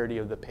entirety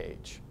of the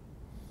page.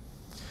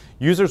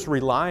 Users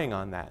relying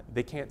on that,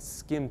 they can't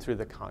skim through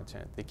the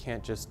content. They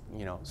can't just,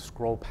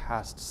 scroll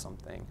past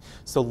something.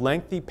 So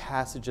lengthy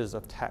passages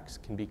of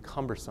text can be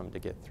cumbersome to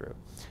get through.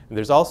 And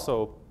there's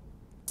also,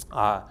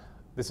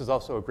 this is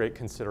also a great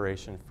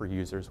consideration for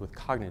users with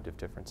cognitive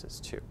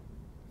differences too.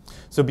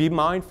 So be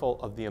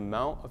mindful of the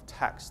amount of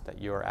text that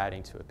you are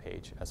adding to a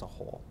page as a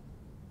whole.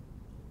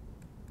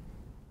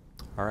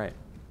 All right.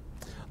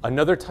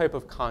 Another type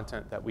of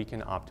content that we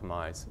can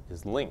optimize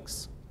is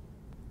links.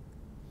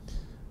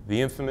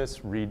 The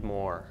infamous read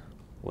more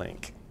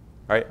link.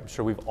 All right, I'm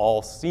sure we've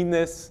all seen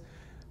this.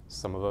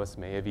 Some of us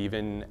may have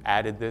even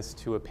added this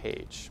to a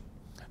page.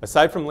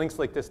 Aside from links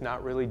like this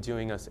not really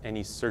doing us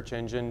any search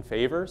engine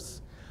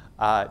favors,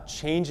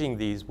 changing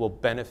these will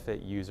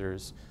benefit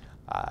users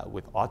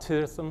with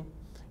autism,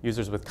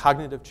 users with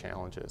cognitive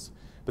challenges.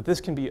 But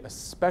this can be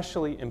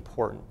especially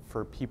important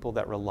for people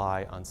that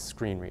rely on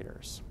screen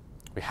readers.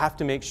 We have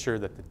to make sure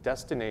that the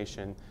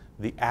destination,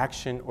 the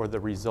action, or the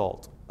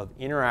result of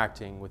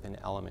interacting with an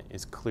element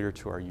is clear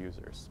to our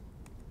users.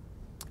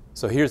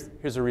 So here's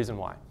a reason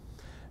why.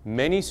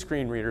 Many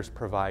screen readers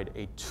provide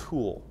a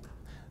tool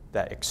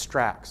that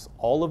extracts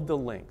all of the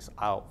links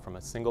out from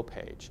a single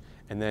page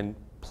and then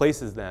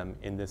places them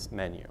in this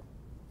menu.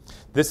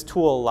 This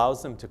tool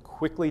allows them to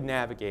quickly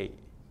navigate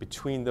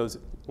between those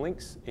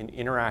links in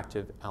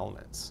interactive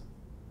elements.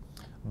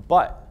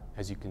 But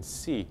as you can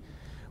see,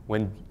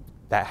 when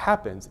that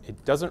happens,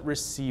 it doesn't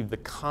receive the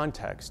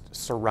context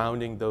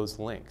surrounding those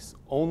links,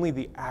 only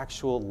the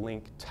actual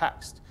link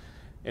text.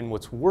 And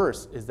what's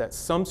worse is that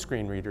some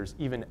screen readers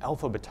even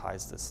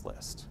alphabetize this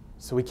list.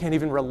 So we can't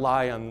even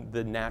rely on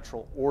the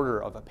natural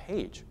order of a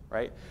page,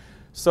 right?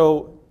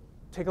 So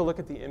take a look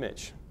at the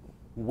image.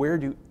 Where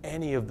do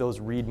any of those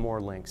read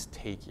more links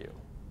take you?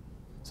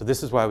 So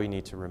this is why we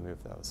need to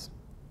remove those.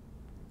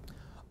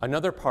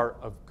 Another part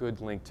of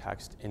good link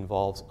text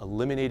involves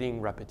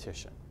eliminating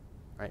repetition,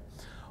 right?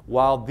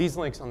 While these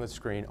links on the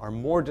screen are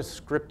more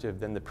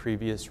descriptive than the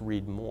previous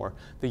read more,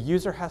 the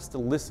user has to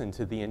listen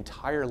to the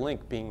entire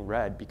link being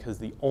read because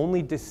the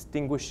only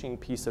distinguishing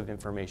piece of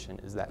information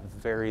is that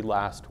very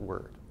last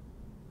word.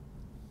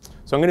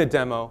 So I'm going to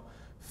demo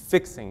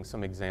fixing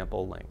some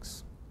example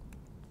links.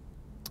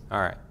 All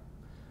right.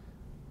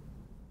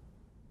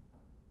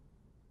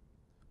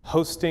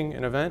 Hosting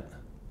an event,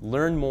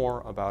 learn more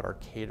about our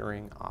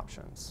catering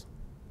options,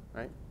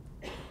 right?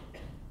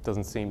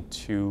 Doesn't seem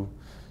too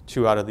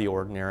out of the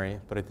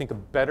ordinary, but I think a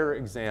better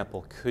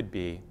example could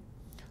be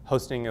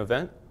hosting an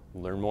event,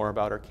 learn more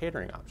about our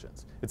catering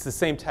options. It's the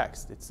same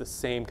text, it's the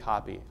same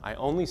copy. I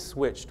only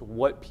switched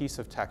what piece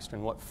of text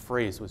and what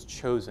phrase was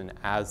chosen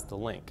as the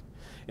link.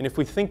 And if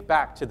we think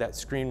back to that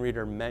screen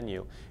reader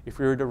menu, if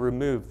we were to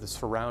remove the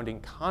surrounding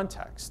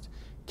context,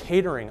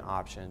 catering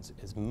options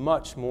is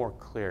much more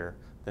clear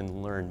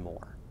than learn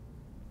more.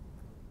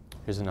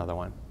 Here's another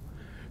one.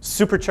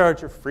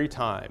 Supercharge your free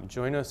time.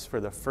 Join us for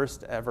the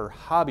first ever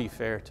hobby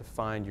fair to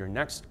find your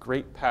next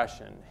great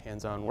passion.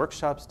 Hands-on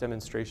workshops,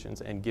 demonstrations,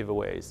 and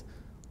giveaways.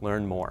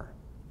 Learn more.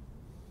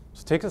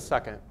 So take a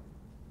second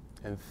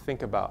and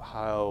think about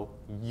how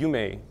you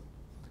may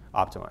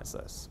optimize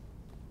this.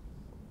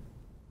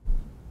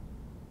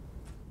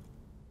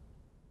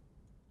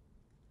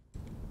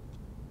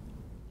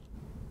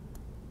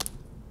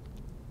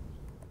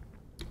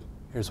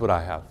 Here's what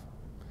I have.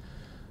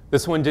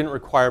 This one didn't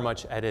require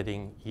much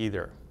editing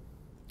either.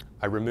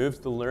 I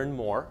removed the learn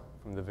more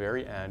from the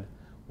very end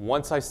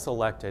once I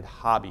selected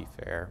hobby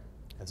fair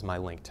as my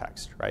link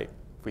text, right?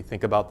 If we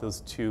think about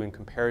those two in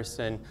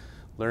comparison,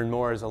 learn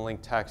more as a link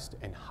text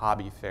and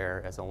hobby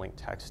fair as a link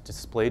text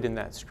displayed in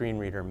that screen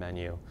reader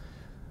menu.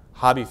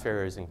 Hobby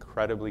fair is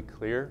incredibly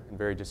clear and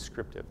very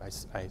descriptive.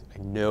 I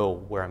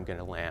know where I'm going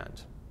to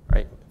land,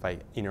 right, if I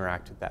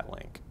interact with that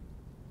link.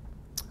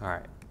 All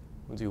right,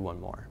 we'll do one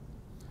more.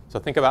 So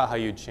think about how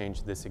you'd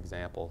change this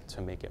example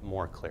to make it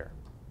more clear.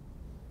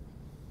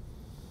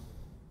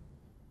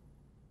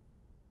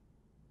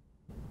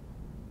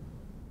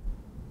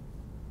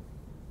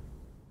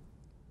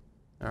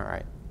 All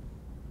right,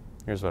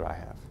 here's what I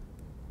have.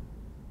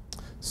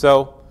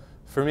 So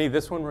for me,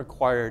 this one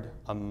required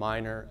a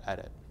minor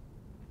edit.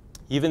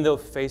 Even though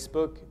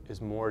Facebook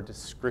is more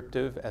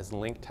descriptive as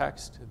link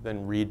text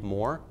than read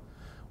more,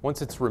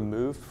 once it's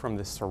removed from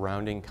the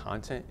surrounding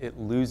content, it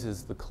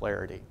loses the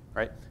clarity,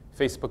 right?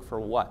 Facebook for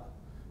what?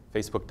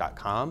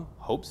 Facebook.com,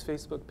 Hope's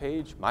Facebook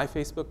page, my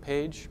Facebook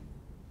page?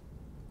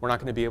 We're not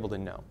going to be able to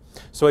know.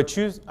 So I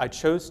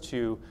chose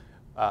to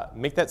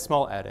make that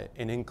small edit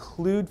and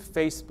include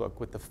Facebook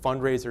with the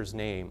fundraiser's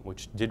name,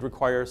 which did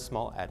require a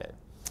small edit.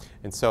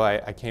 And so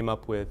I came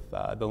up with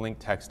the link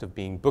text of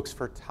being Books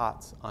for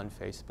Tots on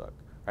Facebook,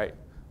 right?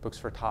 Books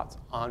for Tots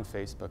on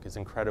Facebook is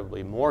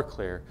incredibly more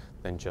clear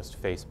than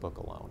just Facebook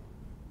alone.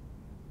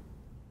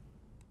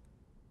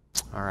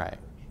 All right,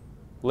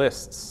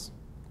 lists.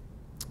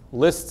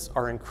 Lists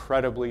are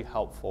incredibly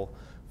helpful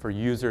for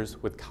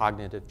users with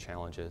cognitive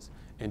challenges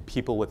and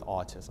people with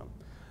autism.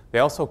 They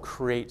also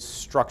create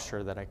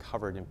structure that I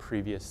covered in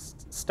previous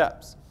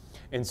steps.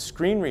 And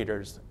screen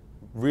readers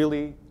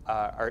really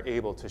are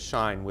able to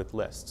shine with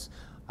lists.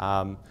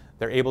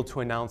 They're able to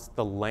announce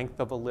the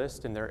length of a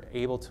list, and they're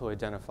able to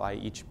identify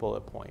each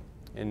bullet point.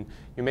 And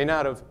you may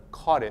not have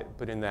caught it,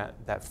 but in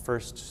that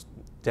first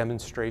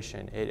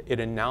demonstration,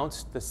 it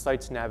announced the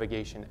site's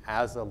navigation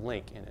as a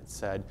link, and it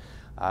said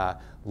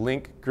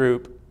link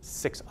group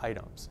 6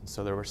 items. And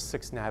so there were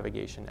 6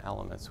 navigation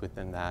elements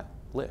within that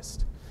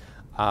list.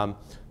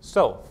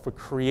 So for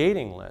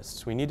creating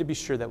lists, we need to be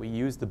sure that we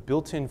use the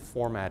built-in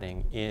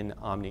formatting in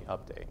Omni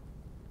Update.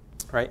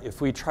 Right?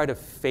 If we try to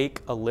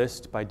fake a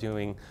list by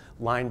doing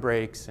line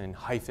breaks and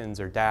hyphens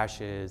or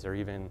dashes or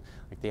even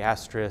like the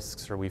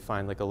asterisks, or we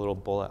find like a little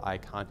bullet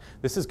icon,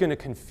 this is going to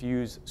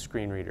confuse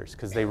screen readers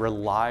because they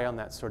rely on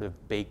that sort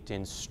of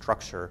baked-in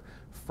structure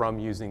from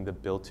using the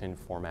built-in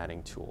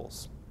formatting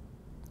tools.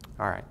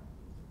 All right.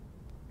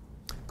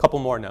 A couple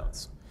more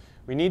notes.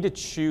 We need to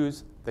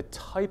choose the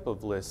type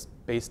of list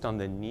based on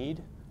the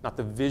need, not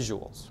the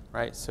visuals,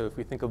 right? So if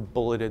we think of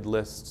bulleted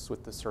lists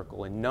with the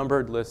circle and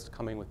numbered lists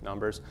coming with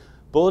numbers,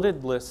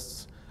 bulleted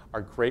lists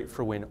are great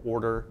for when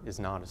order is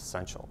not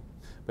essential.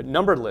 But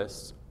numbered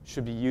lists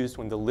should be used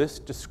when the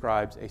list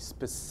describes a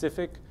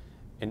specific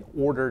and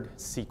ordered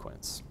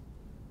sequence.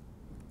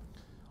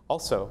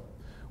 Also,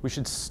 we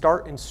should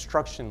start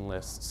instruction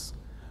lists,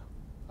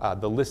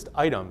 the list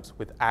items,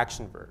 with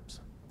action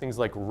verbs. Things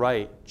like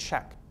write,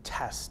 check,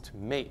 test,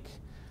 make.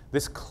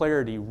 This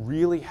clarity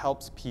really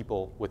helps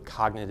people with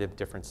cognitive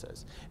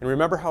differences. And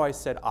remember how I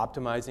said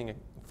optimizing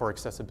for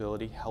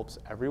accessibility helps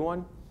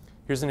everyone?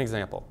 Here's an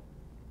example.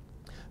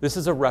 This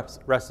is a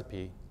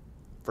recipe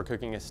for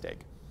cooking a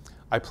steak.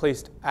 I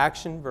placed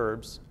action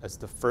verbs as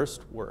the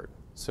first word.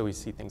 So we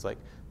see things like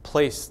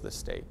place the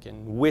steak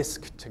and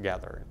whisk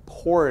together and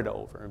pour it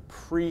over and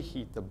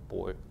preheat the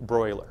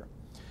broiler.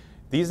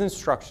 These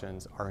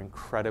instructions are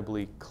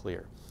incredibly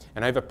clear.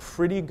 And I have a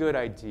pretty good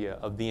idea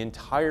of the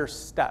entire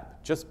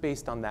step just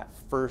based on that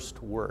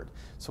first word.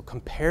 So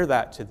compare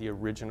that to the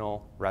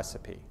original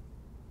recipe.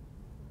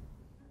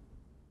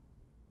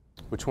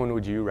 Which one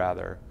would you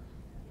rather?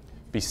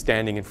 Be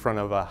standing in front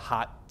of a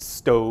hot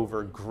stove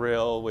or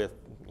grill with,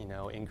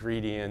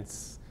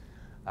 ingredients?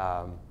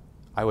 I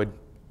would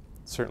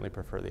certainly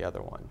prefer the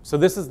other one. So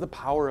this is the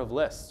power of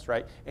lists,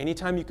 right?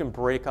 Anytime you can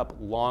break up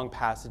long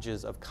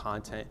passages of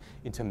content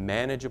into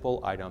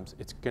manageable items,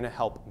 it's going to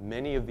help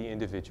many of the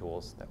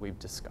individuals that we've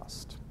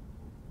discussed.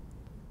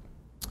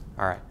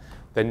 All right,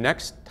 the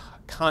next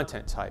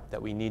content type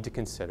that we need to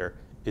consider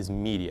is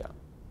media.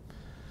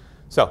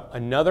 So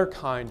another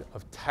kind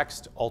of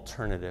text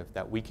alternative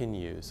that we can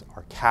use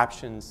are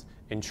captions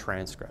and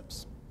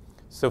transcripts.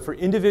 So for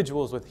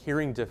individuals with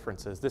hearing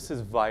differences, this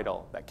is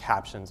vital that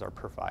captions are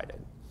provided.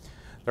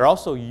 There are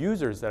also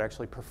users that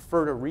actually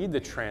prefer to read the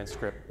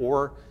transcript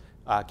or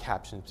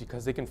captions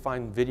because they can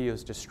find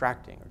videos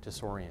distracting or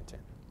disorienting.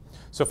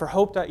 So for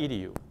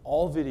hope.edu,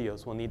 all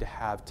videos will need to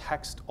have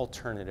text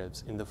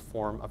alternatives in the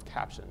form of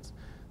captions.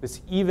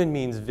 This even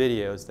means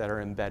videos that are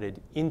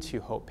embedded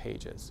into Hope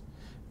pages.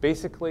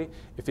 Basically,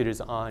 if it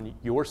is on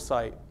your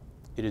site,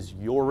 it is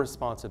your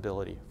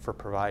responsibility for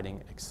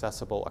providing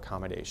accessible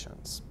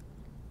accommodations.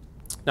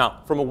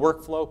 Now, from a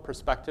workflow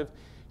perspective,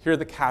 here are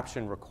the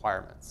caption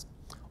requirements.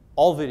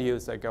 All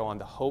videos that go on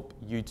the Hope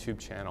YouTube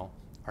channel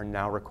are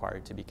now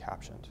required to be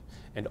captioned.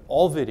 And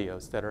all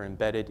videos that are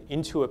embedded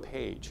into a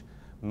page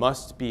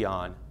must be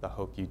on the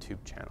Hope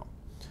YouTube channel.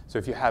 So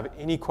if you have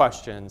any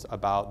questions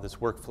about this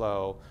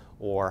workflow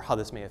or how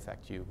this may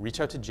affect you, reach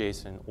out to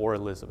Jason or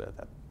Elizabeth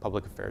at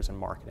Public Affairs and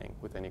Marketing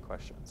with any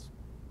questions.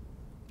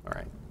 All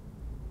right.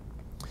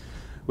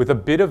 With a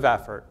bit of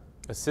effort,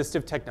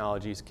 assistive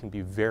technologies can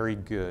be very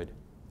good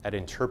at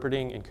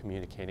interpreting and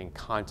communicating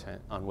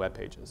content on web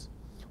pages.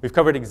 We've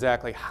covered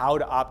exactly how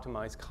to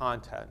optimize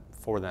content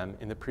for them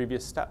in the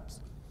previous steps.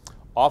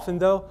 Often,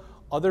 though,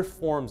 other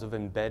forms of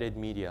embedded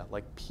media,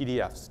 like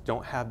PDFs,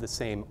 don't have the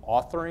same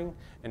authoring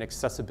and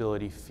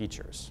accessibility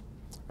features.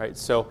 Right?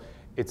 So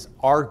it's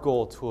our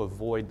goal to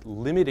avoid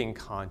limiting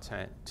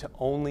content to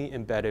only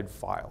embedded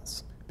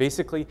files.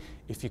 Basically,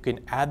 if you can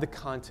add the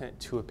content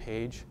to a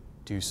page,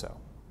 do so.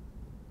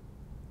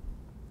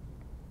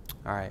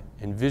 All right,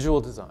 and visual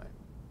design.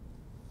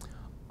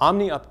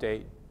 Omni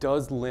Update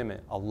does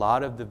limit a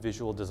lot of the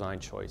visual design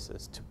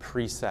choices to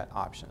preset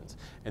options,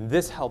 and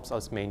this helps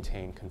us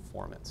maintain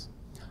conformance.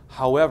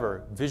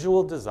 However,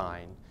 visual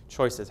design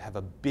choices have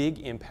a big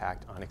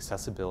impact on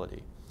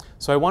accessibility.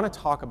 So I want to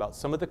talk about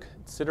some of the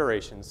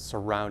considerations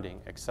surrounding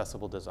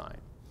accessible design.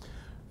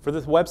 For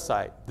this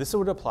website, this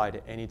would apply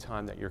to any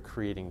time that you're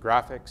creating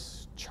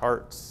graphics,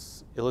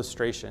 charts,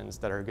 illustrations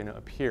that are going to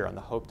appear on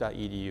the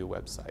hope.edu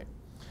website.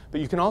 But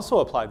you can also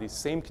apply these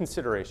same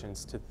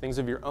considerations to things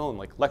of your own,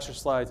 like lecture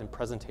slides and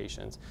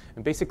presentations,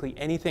 and basically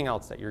anything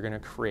else that you're going to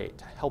create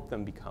to help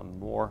them become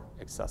more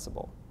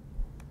accessible.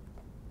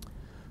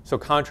 So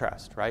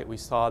contrast, right? We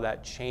saw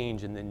that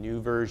change in the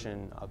new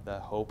version of the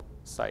Hope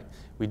site.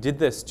 We did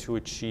this to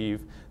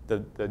achieve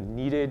the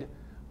needed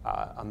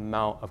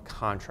amount of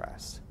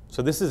contrast.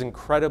 So this is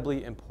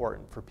incredibly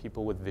important for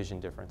people with vision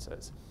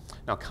differences.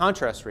 Now,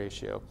 contrast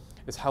ratio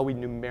is how we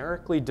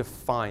numerically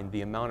define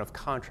the amount of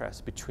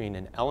contrast between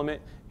an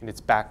element and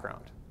its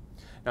background.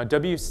 Now,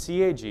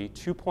 WCAG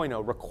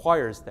 2.0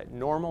 requires that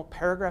normal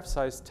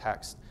paragraph-sized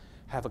text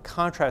have a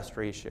contrast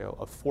ratio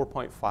of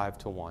 4.5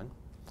 to 1,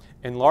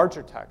 and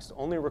larger text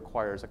only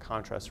requires a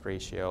contrast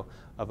ratio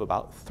of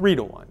about 3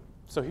 to 1.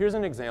 So here's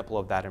an example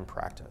of that in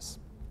practice.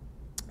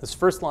 This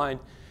first line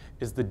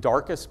is the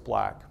darkest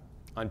black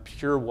on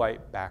pure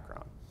white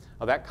background.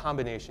 Now that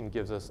combination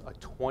gives us a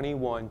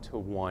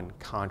 21:1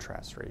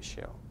 contrast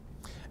ratio.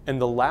 And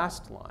the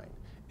last line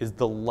is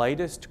the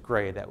lightest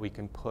gray that we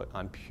can put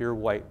on pure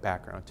white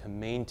background to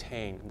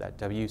maintain that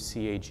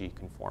WCAG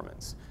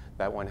conformance.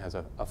 That one has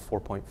a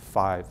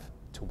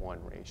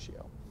 4.5:1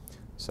 ratio.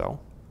 So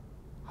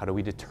how do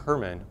we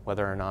determine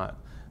whether or not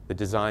the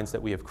designs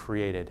that we have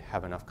created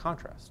have enough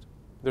contrast?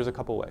 There's a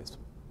couple ways.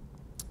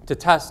 To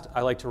test,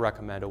 I like to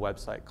recommend a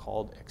website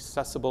called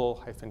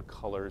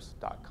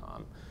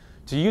accessible-colors.com.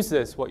 To use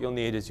this, what you'll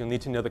need is you'll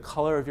need to know the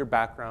color of your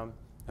background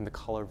and the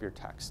color of your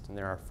text. And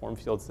there are form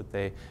fields that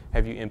they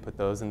have you input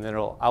those, and then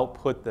it'll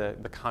output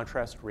the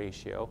contrast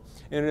ratio.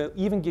 And it'll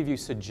even give you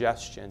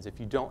suggestions if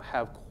you don't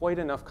have quite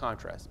enough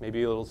contrast.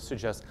 Maybe it'll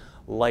suggest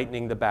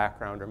lightening the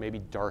background or maybe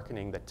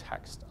darkening the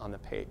text on the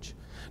page.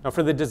 Now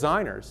for the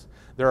designers,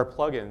 there are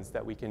plugins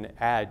that we can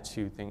add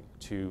to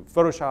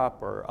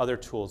Photoshop or other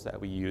tools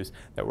that we use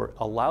that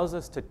allows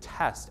us to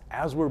test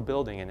as we're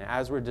building and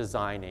as we're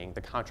designing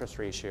the contrast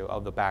ratio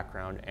of the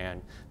background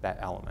and that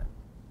element.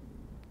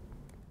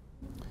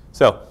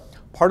 So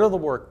part of the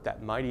work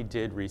that Mighty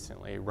did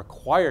recently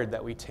required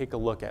that we take a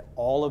look at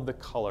all of the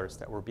colors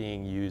that were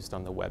being used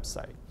on the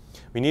website.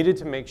 We needed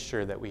to make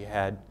sure that we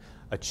had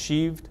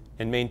achieved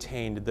and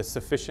maintained the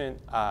sufficient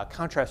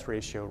contrast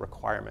ratio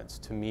requirements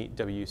to meet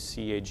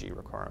WCAG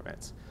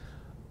requirements.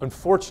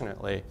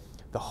 Unfortunately,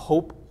 the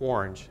Hope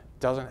Orange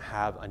doesn't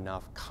have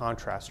enough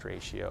contrast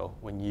ratio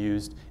when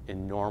used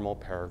in normal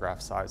paragraph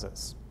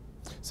sizes.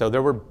 So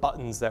there were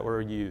buttons that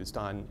were used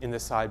in the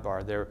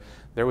sidebar.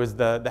 There was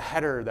the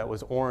header that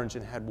was orange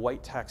and had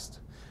white text.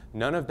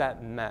 None of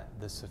that met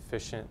the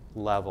sufficient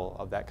level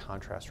of that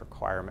contrast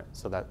requirement,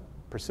 so that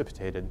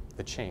precipitated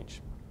the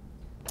change.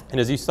 And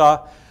as you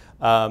saw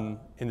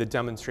in the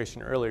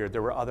demonstration earlier,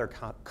 there were other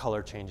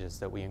color changes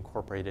that we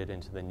incorporated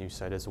into the new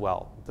site as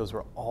well. Those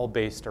were all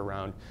based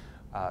around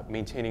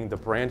maintaining the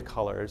brand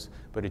colors,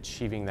 but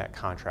achieving that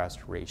contrast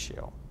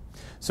ratio.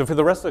 So for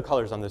the rest of the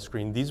colors on the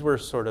screen, these were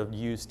sort of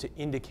used to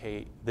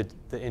indicate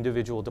the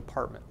individual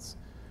departments.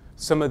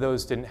 Some of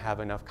those didn't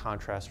have enough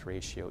contrast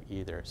ratio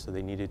either, so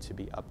they needed to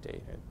be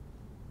updated.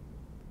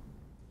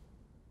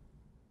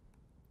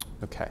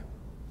 Okay.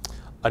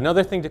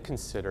 Another thing to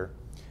consider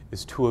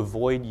is to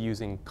avoid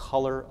using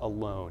color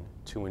alone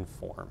to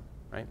inform,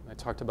 right? I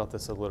talked about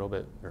this a little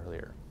bit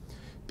earlier.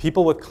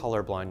 People with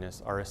color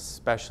blindness are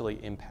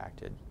especially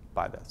impacted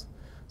by this.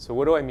 So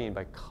what do I mean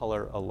by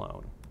color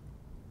alone?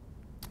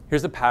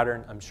 Here's a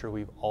pattern I'm sure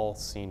we've all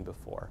seen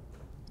before.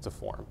 It's a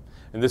form,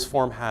 and this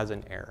form has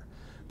an error.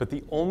 But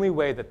the only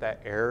way that that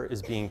error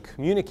is being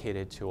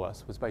communicated to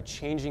us was by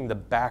changing the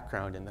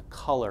background and the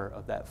color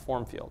of that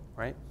form field,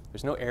 right?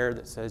 There's no error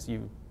that says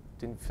you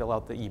didn't fill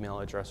out the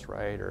email address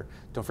right, or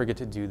don't forget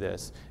to do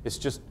this. It's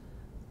just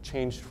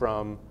changed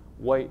from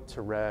white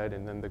to red,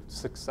 and then the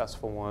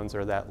successful ones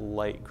are that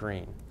light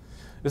green.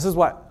 This is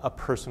what a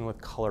person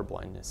with color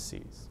blindness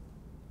sees.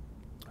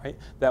 Right?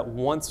 That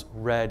once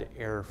red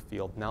error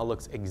field now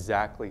looks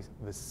exactly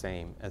the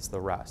same as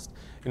the rest.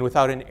 And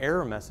without an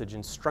error message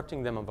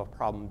instructing them of a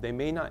problem, they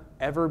may not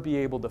ever be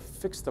able to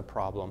fix the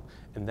problem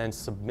and then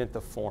submit the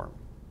form.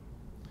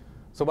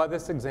 So what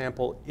this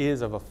example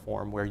is of a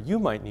form where you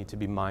might need to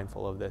be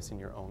mindful of this in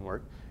your own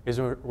work is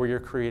where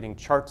you're creating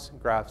charts,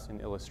 graphs, and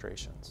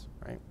illustrations.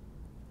 Right?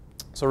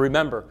 So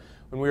remember,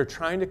 when we are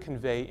trying to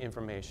convey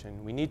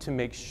information, we need to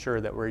make sure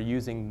that we're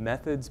using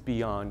methods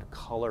beyond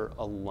color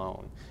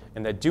alone,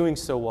 and that doing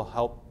so will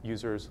help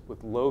users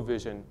with low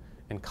vision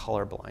and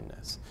color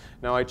blindness.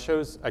 Now I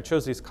chose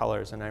these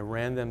colors and I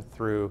ran them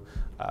through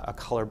a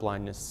color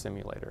blindness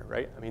simulator,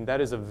 right? I mean,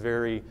 that is a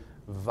very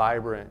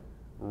vibrant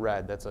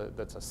red. That's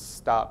a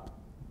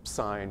stop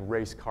sign,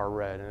 race car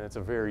red, and it's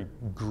a very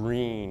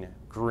green.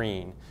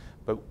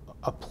 But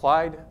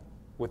applied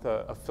with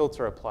a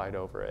filter applied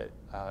over it,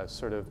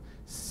 sort of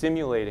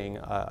simulating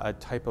a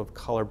type of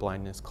color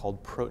blindness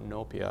called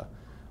protanopia,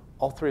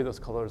 all three of those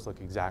colors look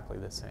exactly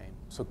the same.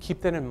 So keep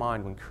that in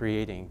mind when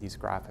creating these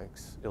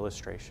graphics,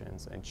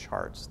 illustrations, and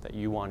charts that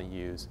you want to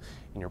use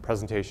in your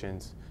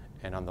presentations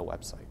and on the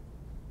website.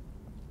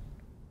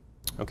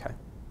 Okay.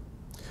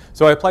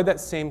 So I applied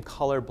that same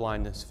color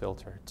blindness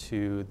filter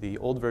to the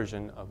old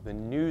version of the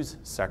news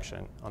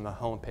section on the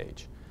home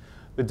page.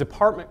 The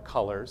department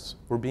colors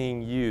were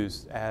being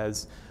used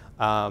as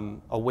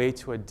a way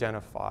to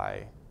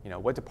identify,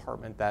 what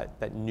department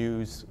that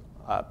news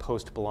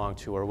post belonged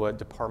to, or what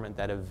department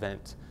that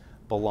event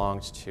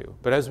belongs to.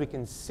 But as we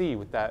can see,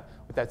 with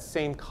that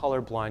same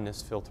color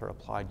blindness filter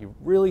applied, you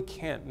really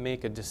can't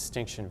make a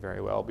distinction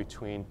very well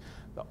between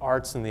the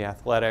arts and the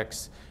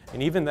athletics,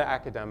 and even the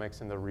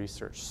academics and the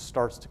research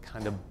starts to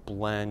kind of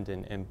blend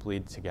and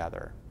bleed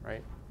together,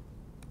 right?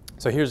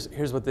 So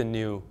here's what the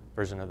new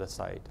version of the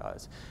site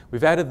does.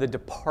 We've added the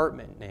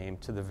department name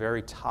to the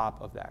very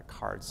top of that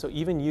card. So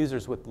even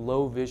users with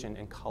low vision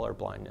and color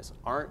blindness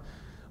aren't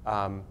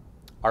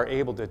are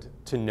able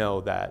to know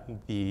that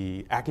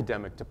the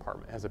academic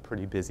department has a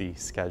pretty busy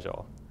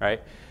schedule,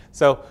 right?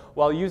 So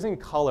while using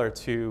color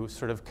to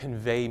sort of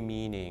convey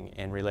meaning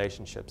and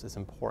relationships is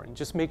important,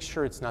 just make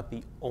sure it's not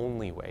the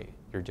only way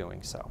you're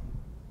doing so.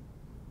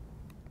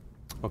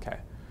 Okay,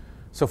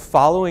 so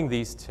following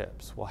these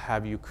tips will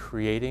have you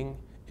creating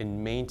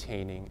and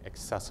maintaining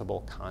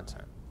accessible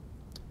content.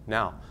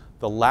 Now,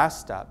 the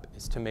last step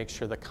is to make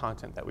sure the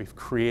content that we've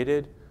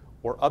created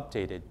or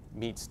updated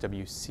meets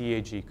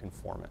WCAG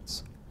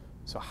conformance.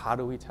 So how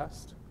do we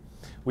test?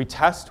 We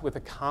test with a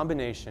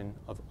combination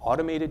of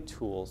automated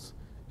tools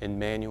and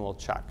manual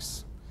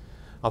checks.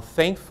 Now,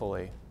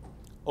 thankfully,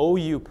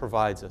 OU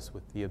provides us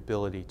with the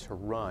ability to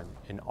run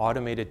an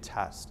automated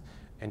test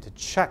and to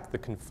check the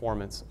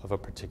conformance of a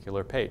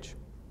particular page.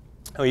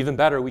 Now, even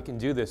better, we can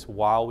do this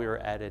while we are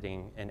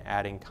editing and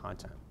adding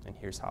content, and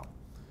here's how.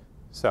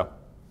 So,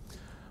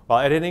 while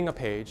editing a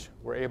page,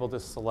 we're able to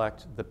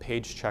select the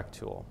Page Check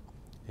tool.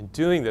 And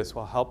doing this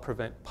will help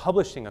prevent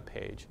publishing a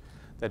page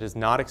that is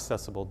not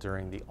accessible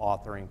during the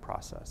authoring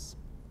process.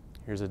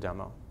 Here's a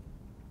demo.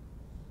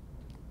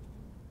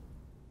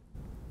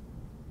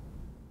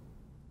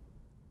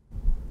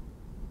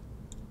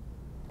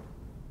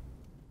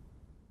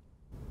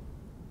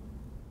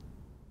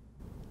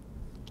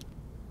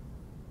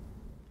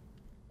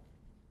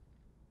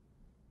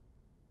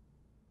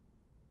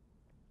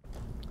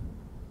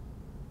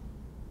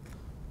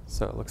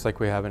 So it looks like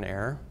we have an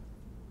error.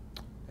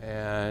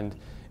 And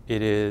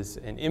it is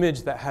an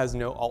image that has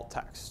no alt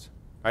text,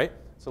 right?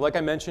 So like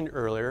I mentioned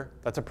earlier,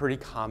 that's a pretty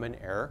common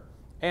error.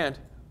 And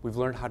we've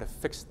learned how to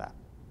fix that.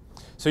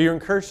 So you're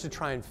encouraged to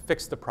try and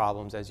fix the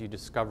problems as you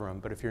discover them.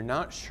 But if you're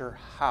not sure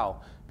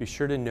how, be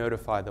sure to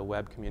notify the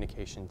web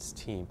communications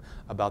team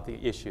about the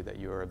issue that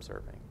you are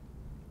observing.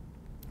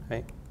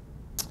 Okay?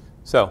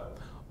 So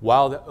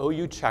while the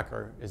OU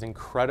checker is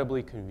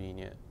incredibly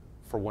convenient,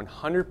 for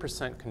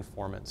 100%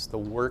 conformance, the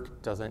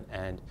work doesn't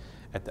end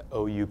at the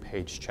OU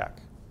page check.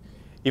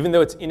 Even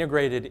though it's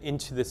integrated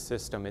into the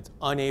system, it's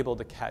unable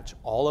to catch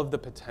all of the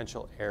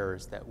potential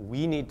errors that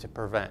we need to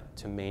prevent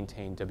to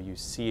maintain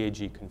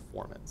WCAG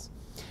conformance.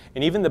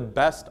 And even the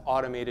best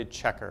automated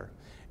checker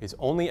is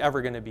only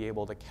ever going to be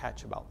able to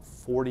catch about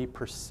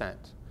 40%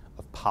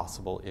 of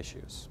possible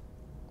issues.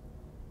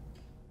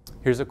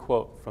 Here's a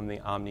quote from the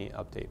Omni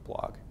Update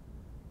blog.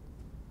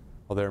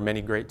 While there are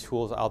many great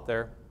tools out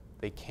there,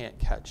 they can't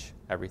catch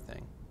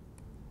everything.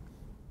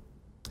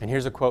 And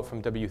here's a quote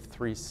from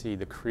W3C,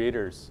 the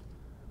creators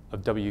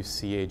of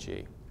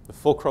WCAG. The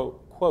full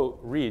quote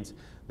reads,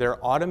 "There are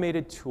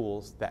automated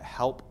tools that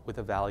help with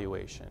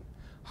evaluation.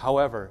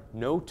 However,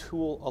 no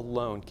tool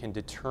alone can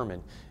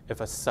determine if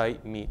a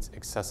site meets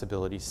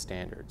accessibility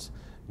standards.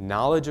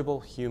 Knowledgeable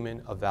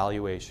human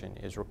evaluation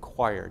is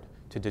required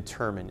to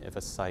determine if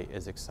a site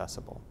is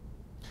accessible."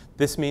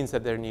 This means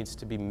that there needs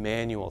to be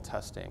manual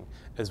testing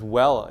as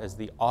well as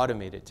the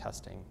automated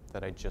testing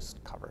that I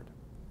just covered.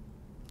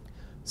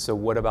 So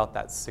what about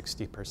that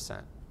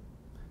 60%?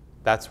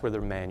 That's where the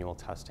manual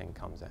testing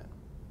comes in.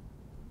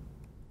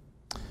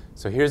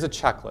 So here's a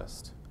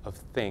checklist of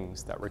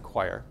things that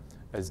require,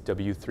 as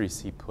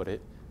W3C put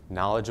it,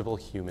 knowledgeable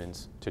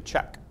humans to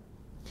check.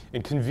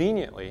 And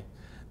conveniently,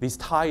 these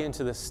tie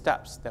into the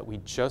steps that we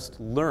just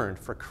learned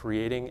for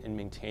creating and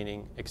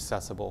maintaining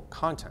accessible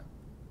content.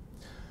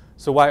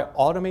 So while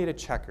automated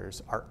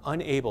checkers are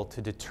unable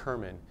to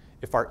determine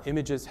if our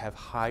images have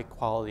high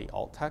quality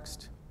alt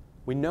text,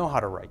 we know how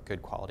to write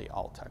good quality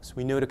alt text.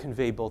 We know to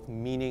convey both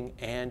meaning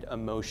and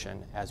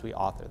emotion as we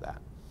author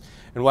that.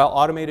 And while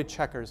automated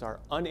checkers are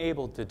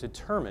unable to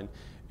determine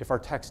if our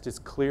text is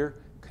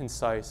clear,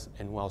 concise,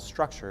 and well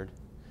structured,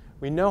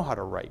 we know how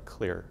to write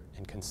clear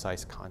and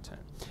concise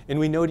content. And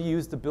we know to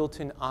use the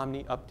built-in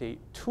Omni Update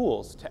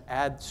tools to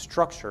add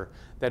structure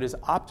that is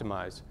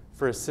optimized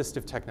for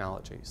assistive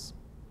technologies.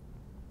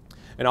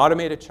 And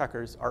automated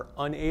checkers are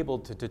unable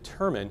to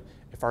determine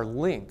if our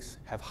links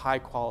have high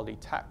quality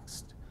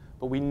text,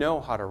 but we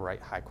know how to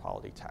write high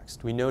quality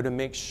text. We know to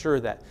make sure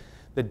that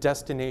the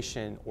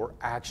destination or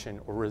action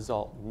or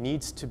result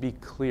needs to be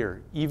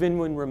clear, even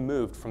when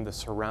removed from the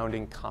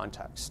surrounding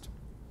context.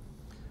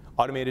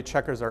 Automated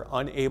checkers are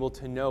unable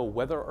to know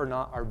whether or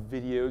not our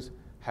videos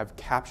have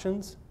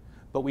captions,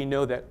 but we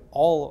know that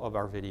all of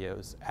our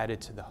videos added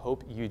to the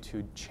Hope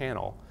YouTube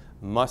channel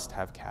must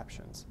have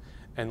captions.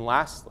 And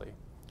lastly,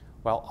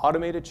 while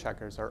automated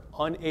checkers are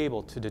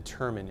unable to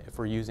determine if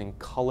we're using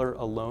color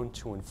alone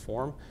to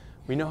inform,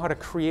 we know how to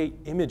create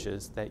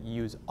images that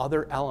use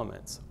other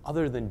elements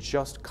other than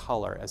just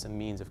color as a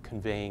means of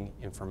conveying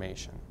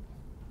information.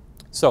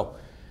 So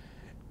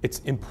it's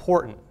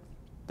important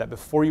that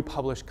before you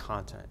publish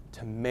content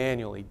to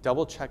manually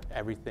double check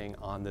everything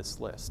on this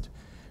list,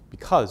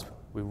 because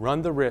we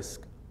run the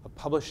risk of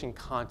publishing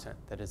content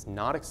that is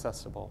not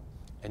accessible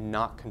and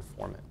not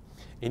conformant.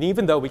 And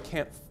even though we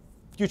can't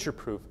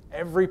future-proof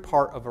every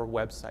part of our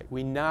website,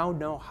 we now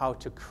know how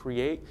to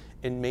create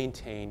and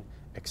maintain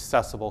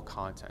accessible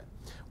content.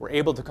 We're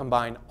able to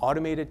combine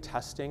automated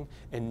testing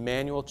and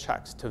manual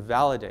checks to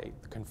validate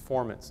the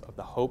conformance of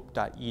the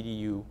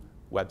hope.edu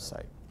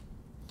website.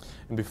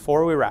 And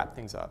before we wrap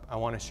things up, I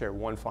want to share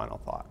one final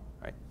thought.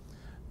 Right?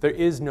 There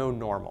is no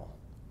normal.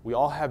 We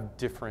all have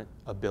different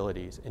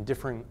abilities and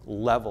different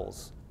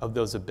levels of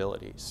those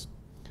abilities.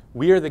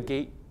 We are the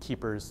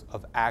gatekeepers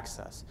of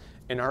access,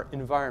 and our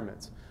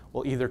environments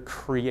will either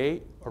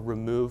create or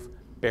remove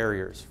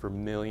barriers for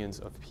millions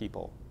of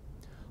people.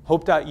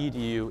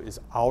 Hope.edu is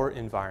our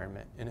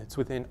environment, and it's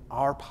within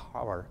our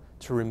power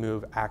to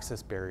remove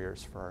access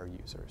barriers for our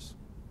users.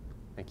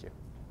 Thank you.